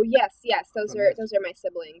humans. Oh yes, those From are yes- those are my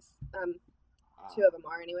siblings. Two of them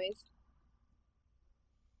are, anyways.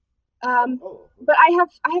 Oh. But I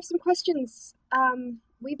have some questions.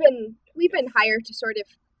 We've been hired to sort of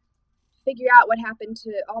figure out what happened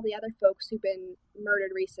to all the other folks who've been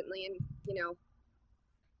murdered recently, and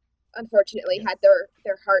unfortunately Yes. had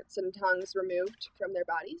their hearts and tongues removed from their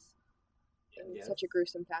bodies in Yes. such a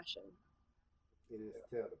gruesome fashion. It is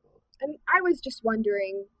terrible. And I was just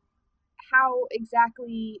wondering how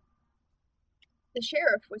exactly the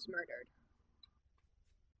sheriff was murdered.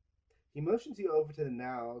 He motions you over to the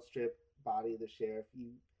now stripped body of the sheriff.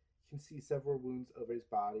 You can see several wounds over his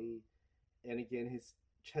body, and again, his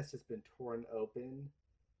chest has been torn open.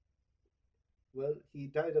 Well, he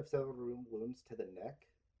died of several wounds to the neck.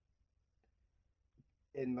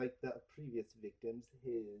 And like the previous victims,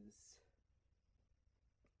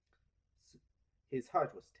 his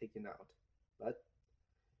heart was taken out. But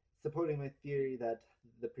supporting my theory that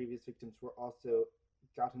the previous victims were also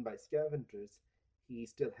gotten by scavengers, he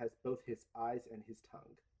still has both his eyes and his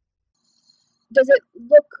tongue. Does it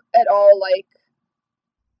look at all like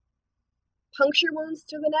puncture wounds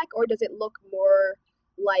to the neck, or does it look more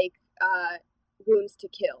like wounds to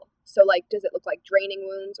kill? So, like, does it look like draining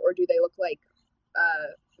wounds, or do they look like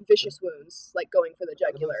vicious wounds, like going for the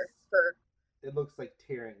jugular? It looks like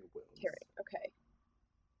tearing wounds. Tearing, okay.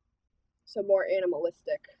 So more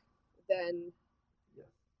animalistic than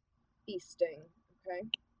feasting, okay?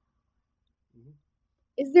 Mhm.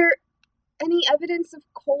 Is there any evidence of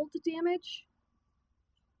cold damage?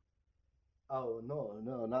 Oh no,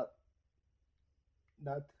 not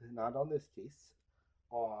on this case.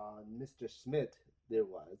 On Mr. Smith there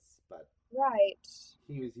was, but Right.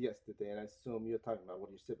 he was yesterday, and I assume you're talking about what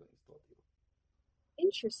your siblings told you.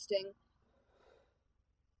 Interesting.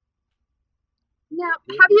 Now,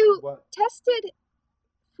 have you tested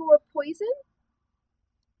for poison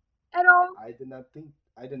at all? I did not think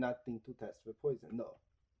to test for poison. No.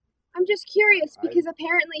 I'm just curious because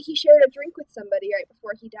apparently he shared a drink with somebody right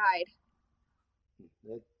before he died.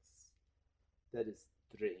 That is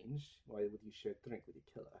strange. Why would you share a drink with a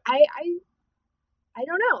killer? I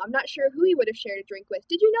don't know. I'm not sure who he would have shared a drink with.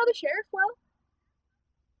 Did you know the sheriff well?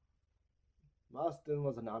 Marston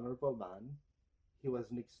was an honorable man. He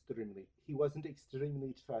wasn't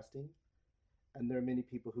extremely trusting, and there are many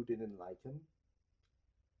people who didn't like him.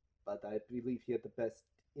 But I believe he had the best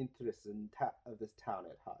interests of this town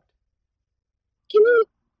at heart. Can you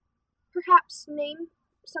perhaps name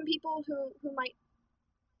some people who might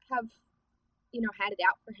have, had it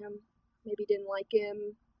out for him? Maybe didn't like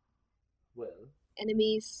him. Well,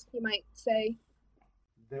 enemies, you might say.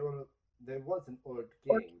 There was an Orc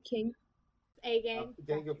King. A gang. A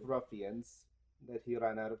gang of ruffians that he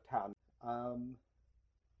ran out of town.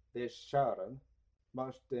 There's Sharon.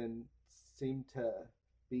 Marston seemed to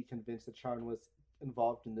be convinced that Sharon was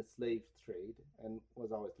involved in the slave trade and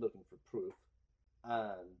was always looking for proof.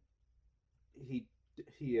 He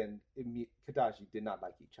and Kadaji did not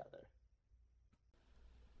like each other.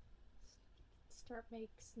 Start making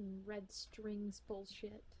some red strings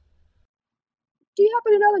bullshit. Do you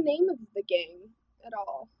happen to know the name of the gang at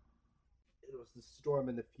all? It was the Storm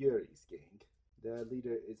and the Furies gang. Their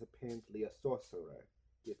leader is apparently a sorcerer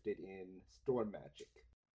gifted in storm magic.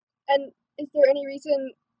 And is there any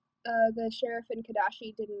reason the sheriff and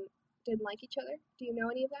Kadashi didn't like each other? Do you know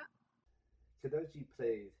any of that?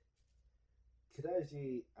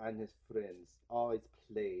 Kadaji and his friends always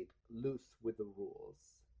played loose with the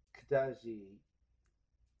rules. Kadaji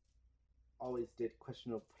always did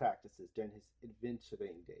questionable practices during his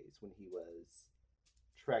adventuring days when he was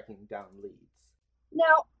tracking down leads.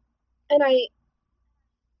 Now, and I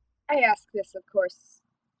ask this, of course,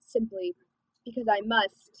 simply because I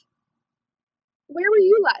must. Where were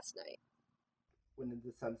you last night? When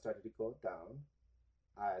the sun started to go down,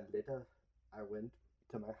 I went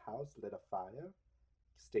to my house, lit a fire,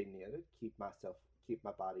 stayed near it, keep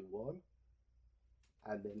my body warm,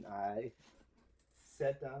 and then I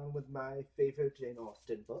sat down with my favorite Jane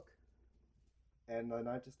Austen book, and then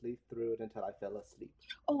I just lived through it until I fell asleep.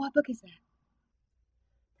 Oh, what book is that?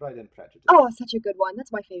 Pride and Prejudice. Oh, such a good one.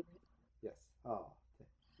 That's my favorite. Yes. Oh. Yes.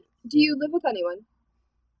 Do you live with anyone?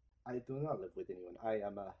 I do not live with anyone. I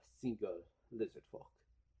am a single lizard folk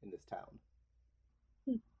in this town.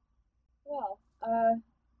 Well,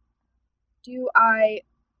 do I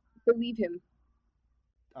believe him?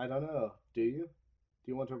 I don't know. Do you?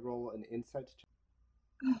 Do you want to roll an insight check?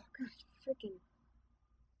 Oh, gosh, frickin'.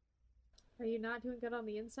 Are you not doing good on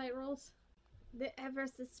the insight rolls? The ever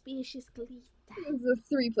suspicious Kalista. It's a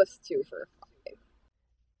 3 plus 2 for 5.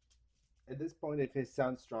 At this point, if it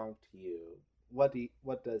sounds strong to you, what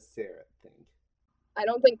does Sarah think? I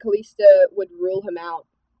don't think Kalista would rule him out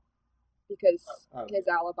because his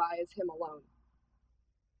alibi is him alone.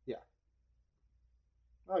 Yeah.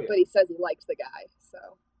 Oh yeah. But he says he likes the guy,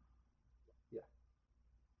 so. Yeah.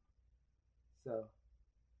 So,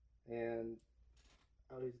 and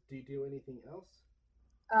do you do anything else?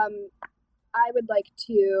 I would like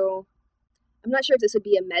to. I'm not sure if this would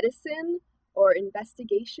be a medicine or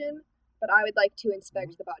investigation, but I would like to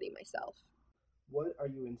inspect the body myself. What are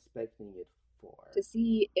you inspecting it for? To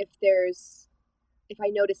see if I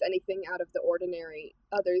notice anything out of the ordinary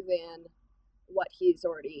other than what he's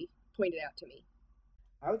already pointed out to me.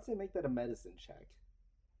 I would say make that a medicine check.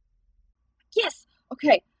 Yes!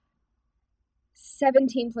 Okay.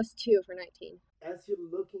 17 plus 2 for 19. As you're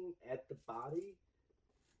looking at the body,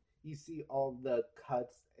 you see all the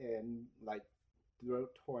cuts and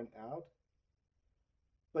throat torn out.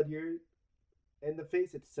 But and the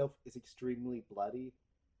face itself is extremely bloody.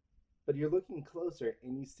 But you're looking closer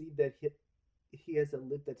and you see that he has a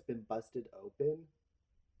lip that's been busted open.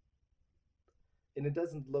 And it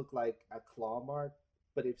doesn't look like a claw mark,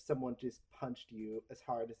 but if someone just punched you as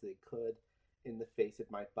hard as they could in the face, it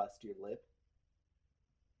might bust your lip.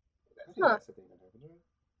 I think that's the thing that happened,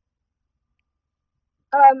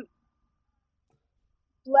 right?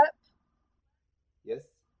 Blep. Yes?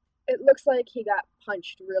 It looks like he got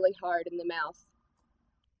punched really hard in the mouth.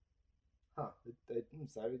 Huh. I'm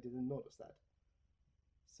sorry, I didn't notice that.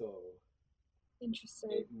 So...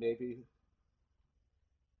 Interesting. Maybe...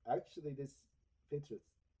 Actually, this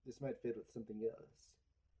might fit with something else.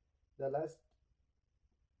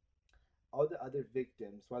 All the other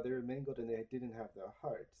victims, while they were mangled and they didn't have their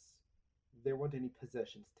hearts, there weren't any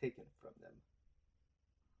possessions taken from them.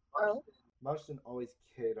 Oh? Marston always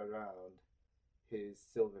carried around his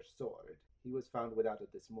silver sword. He was found without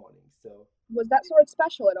it this morning, so... Was that sword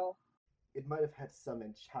special at all? It might have had some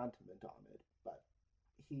enchantment on it, but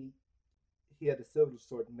he had a silver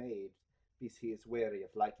sword made because he is wary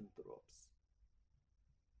of lycanthropes.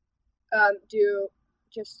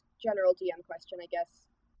 Just general DM question, I guess.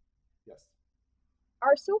 Yes.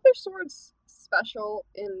 Are silver swords special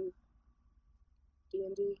in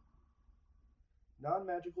D&D?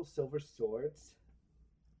 Non-magical silver swords?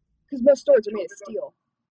 Because most swords are made of steel.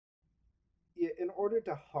 Yeah, in order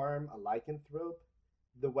to harm a lycanthrope,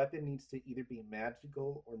 the weapon needs to either be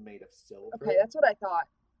magical or made of silver. Okay, that's what I thought.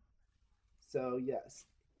 So yes,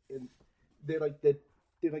 they're like the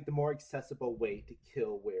more accessible way to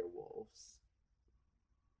kill werewolves.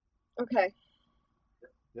 Okay.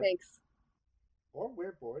 Yep. Thanks. Or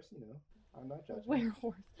werewolves, I'm not judging.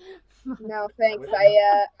 Werewolf. No, thanks.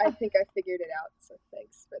 I think I figured it out, so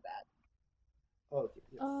thanks for that. Okay,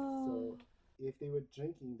 yes. So if they were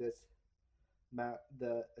drinking this,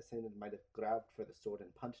 the assailant might have grabbed for the sword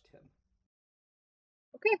and punched him.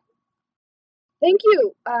 Okay. Thank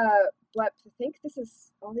you, Blep. I think this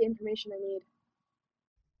is all the information I need.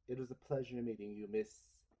 It was a pleasure meeting you, Miss...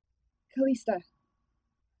 Kalista.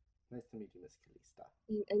 Nice to meet you, Miss Kalista.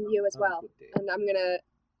 And you as well. Have a good day. And I'm gonna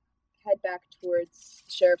head back towards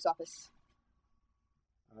the sheriff's office.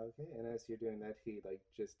 Okay, and as you're doing that, he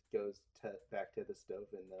just goes back to the stove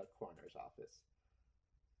in the coroner's office.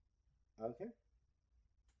 Okay.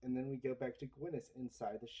 And then we go back to Gwyneth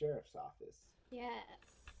inside the sheriff's office. Yes.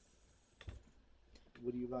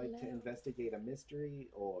 Would you like to investigate a mystery,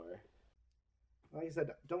 or... Like I said,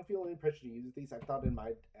 don't feel any pressure to use these. I thought it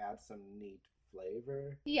might add some neat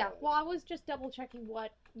flavor. Yeah, but- well, I was just double checking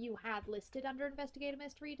what you had listed under Investigate a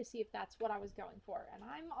Mystery to see if that's what I was going for, and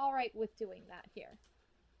I'm alright with doing that here.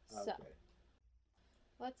 So,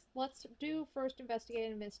 Okay. let's do first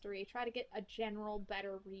Investigate a Mystery, try to get a general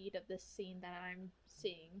better read of this scene that I'm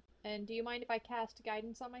seeing. And do you mind if I cast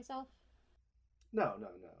guidance on myself? No.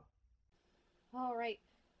 Alright,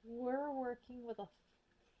 we're working with a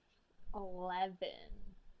 11.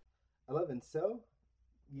 11. So,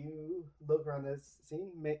 you look around this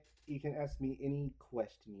scene. You can ask me any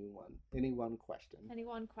question you want. Any one question. Any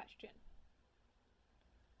one question.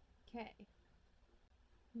 Okay.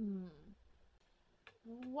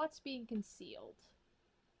 What's being concealed?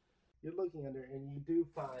 You're looking under, and you do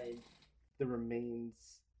find the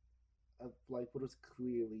remains of like what was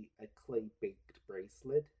clearly a clay-baked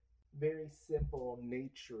bracelet. Very simple,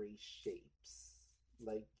 naturey shapes,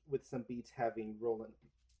 like with some beads having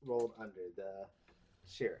rolled under the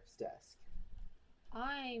sheriff's desk.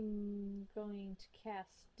 I'm going to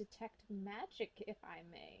cast Detect Magic, if I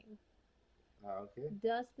may. Okay.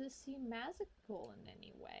 Does this seem magical in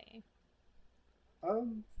any way?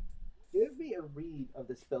 Give me a read of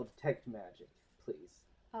the spell Detect Magic, please.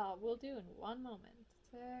 We'll do in one moment.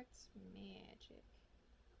 Detect Magic.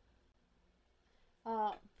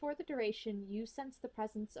 For the duration, you sense the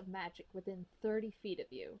presence of magic within 30 feet of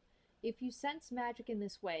you. If you sense magic in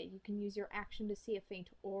this way, you can use your action to see a faint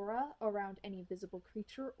aura around any visible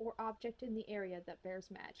creature or object in the area that bears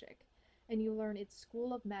magic, and you learn its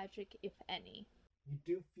school of magic, if any. You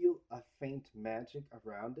do feel a faint magic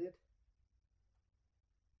around it,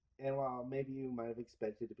 and while maybe you might have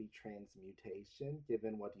expected to be transmutation,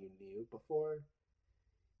 given what you knew before,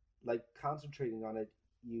 like concentrating on it,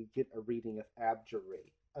 you get a reading of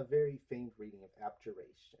abjurate, a very faint reading of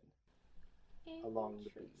abjuration along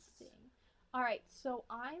the beads. Alright, so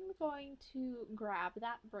I'm going to grab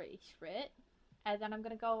that bracelet, and then I'm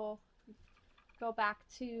gonna go back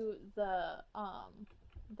to the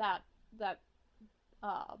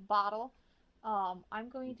bottle. I'm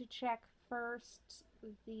going to check first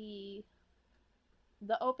the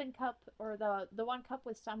open cup, or the one cup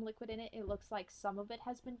with some liquid in it. It looks like some of it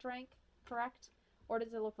has been drank, correct? Or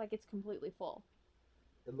does it look like it's completely full?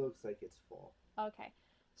 It looks like it's full. Okay,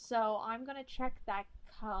 so I'm gonna check that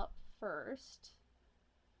cup first.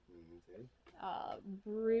 Okay.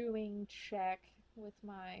 Brewing check with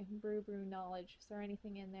my brew knowledge. Is there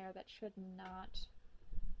anything in there that should not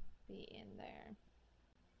be in there?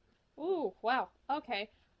 Ooh, wow. Okay.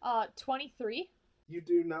 23. You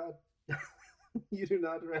do not you do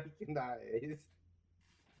not recognize.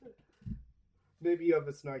 Maybe you have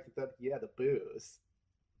a snark and thought, yeah, the booze.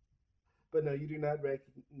 But no, you do not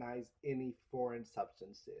recognize any foreign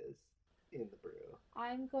substances in the brew.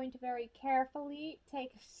 I'm going to very carefully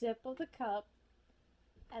take a sip of the cup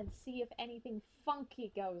and see if anything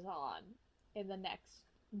funky goes on in the next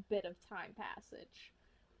bit of time passage.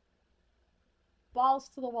 Balls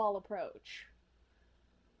to the wall approach.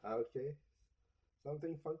 Okay.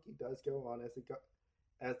 Something funky does go on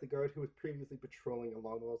as the guard who was previously patrolling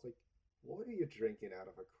along the walls like, what are you drinking out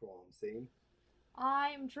of a crime scene?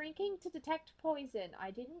 I'm drinking to detect poison.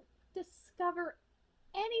 I didn't discover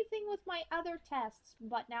anything with my other tests,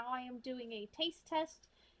 but now I am doing a taste test,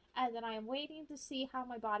 and then I am waiting to see how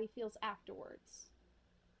my body feels afterwards.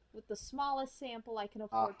 With the smallest sample I can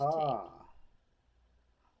afford to take.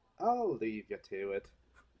 I'll leave you to it.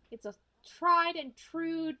 It's a tried and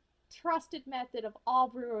true, trusted method of all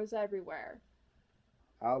brewers everywhere.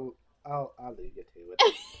 I'll leave you to it.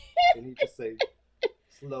 And he just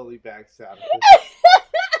slowly backs out of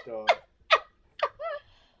the door.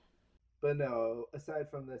 But no, aside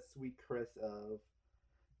from the sweet caress of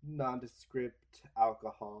nondescript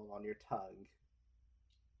alcohol on your tongue,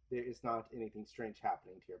 there is not anything strange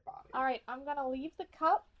happening to your body. Alright, I'm gonna leave the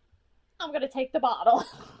cup. I'm gonna take the bottle.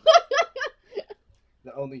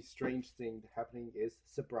 The only strange thing happening is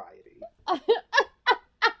sobriety.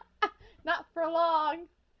 Not for long.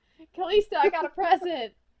 Callisto, I got a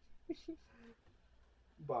present.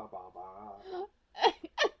 Ba ba ba.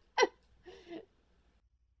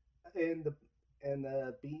 And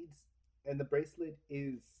the beads and the bracelet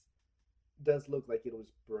does look like it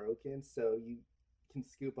was broken, so you can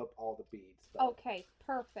scoop up all the beads. But... Okay,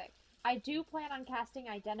 perfect. I do plan on casting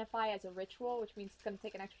Identify as a ritual, which means it's going to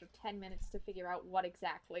take an extra 10 minutes to figure out what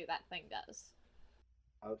exactly that thing does.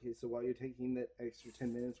 Okay, so while you're taking that extra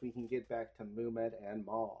 10 minutes, we can get back to Mumet and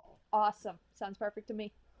Maul. Awesome. Sounds perfect to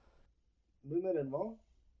me. Mumet and Maul,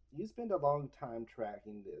 you spend a long time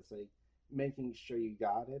tracking this, like making sure you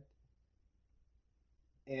got it.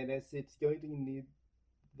 And as it's going to near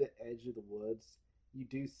the edge of the woods, you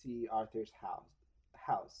do see Arthur's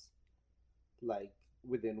house. like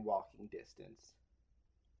within walking distance.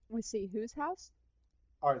 We see whose house?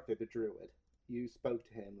 Arthur the Druid. You spoke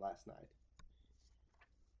to him last night.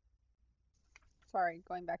 Sorry,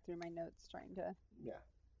 going back through my notes, trying to. Yeah.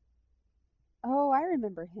 Oh, I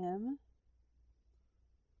remember him.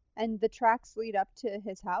 And the tracks lead up to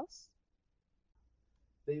his house?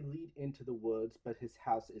 They lead into the woods, but his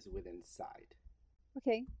house is within sight.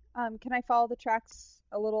 Okay. Can I follow the tracks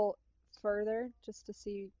a little further just to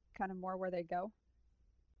see kind of more where they go?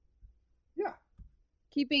 Yeah.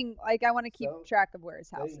 Keeping, like, I want to keep So, track of where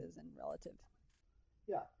his house they- is and relative.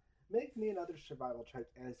 Yeah. Make me another survival check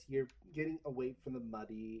as you're getting away from the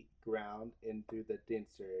muddy ground and through the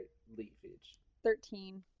denser leafage.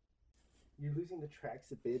 13. You're losing the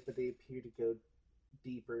tracks a bit, but they appear to go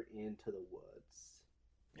deeper into the woods.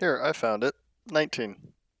 Here, I found it.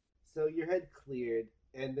 19. So your head cleared,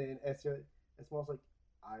 and then as Maul's like,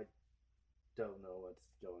 I don't know what's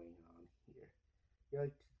going on here. You're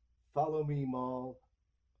like, follow me, Maul.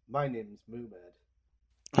 My name's Mumed.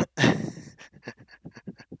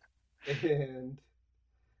 And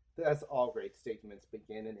that's all great statements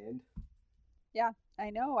begin and end. Yeah, I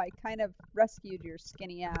know. I kind of rescued your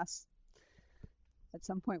skinny ass at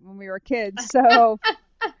some point when we were kids, so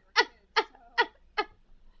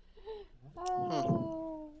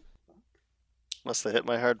Oh. Must have hit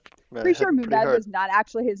my head. pretty sure pretty Mumed hard. was not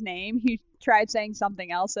actually his name. He tried saying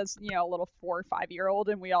something else as, a little 4 or 5 year old,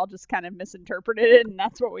 and we all just kind of misinterpreted it, and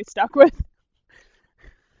that's what we stuck with.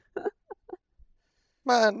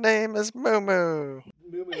 My name is Mumu.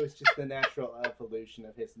 Mumu is just the natural evolution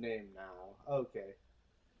of his name now. Okay.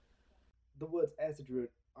 The woods, as a druid,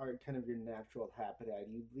 are kind of your natural habitat.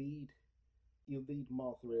 You lead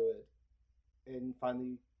Maul through it, and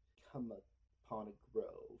finally come upon a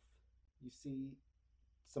grove. You see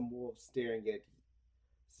some wolves staring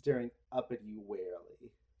up at you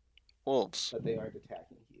warily, Wolves. but they aren't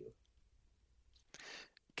attacking you.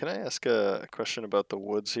 Can I ask a question about the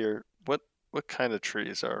woods here? What kind of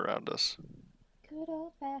trees are around us? Good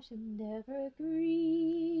old fashioned evergreen.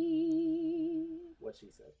 What she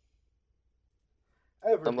said.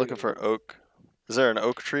 I'm looking for oak. Is there an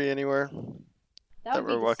oak tree anywhere? That would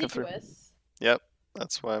we're be walking through? deciduous. Yep,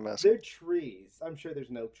 that's why I'm asking. They're trees. I'm sure there's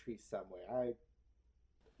no trees somewhere.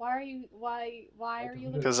 Why are you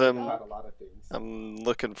looking 'Cause for I'm- about oak? a lot of things. I'm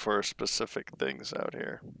looking for specific things out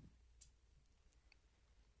here.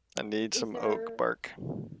 I need Is some there- oak bark.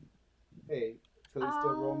 Hey,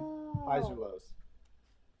 Callisto, roll highs or lows.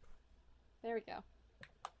 There we go.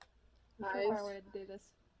 Nice. That's our way to do this.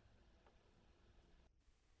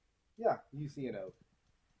 Yeah, you see an oak.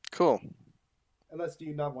 Cool. Unless do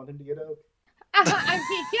you not want him to get oak? I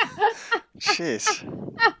mean, yeah. Jeez.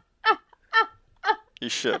 You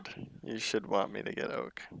should. You should want me to get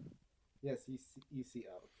oak. Yes, you see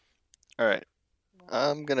oak. Alright.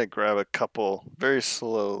 I'm gonna grab a couple, very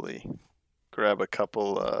slowly,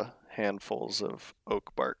 handfuls of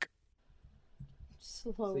oak bark.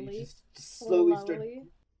 So Slowly. you just slowly start Slowly.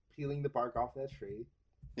 peeling the bark off that tree.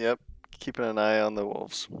 Yep, keeping an eye on the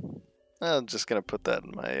wolves. I'm just gonna put that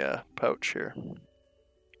in my pouch here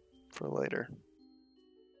for later.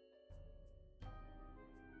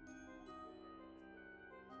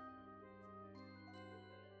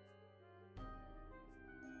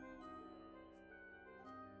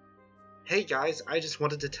 Hey guys, I just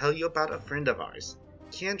wanted to tell you about a friend of ours,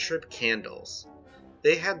 Cantrip Candles.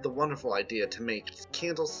 They had the wonderful idea to make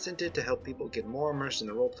candles scented to help people get more immersed in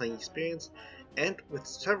the role-playing experience, and with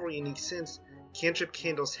several unique scents, Cantrip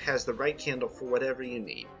Candles has the right candle for whatever you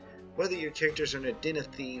need, whether your characters are in a den of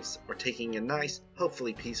thieves or taking a nice,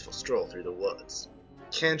 hopefully peaceful stroll through the woods.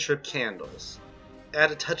 Cantrip Candles.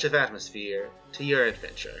 Add a touch of atmosphere to your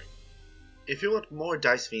adventure. If you want more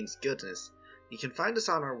Dice Fiends goodness, you can find us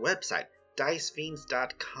on our website,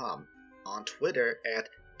 dicefiends.com, on Twitter at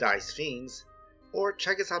dicefiends, or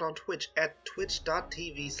check us out on Twitch at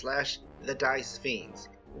twitch.tv/thedicefiends,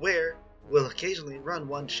 where we'll occasionally run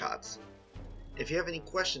one-shots. If you have any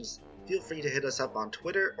questions, feel free to hit us up on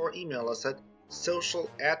Twitter or email us at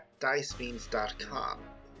social@dicefiends.com.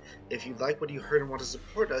 If you like what you heard and want to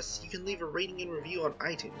support us, you can leave a rating and review on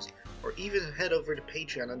iTunes, or even head over to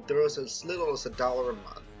Patreon and throw us as little as $1 a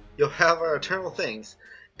month. You'll have our eternal thanks,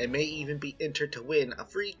 and may even be entered to win a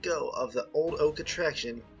free go of the Old Oak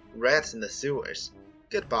attraction, Rats in the Sewers.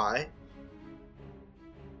 Goodbye.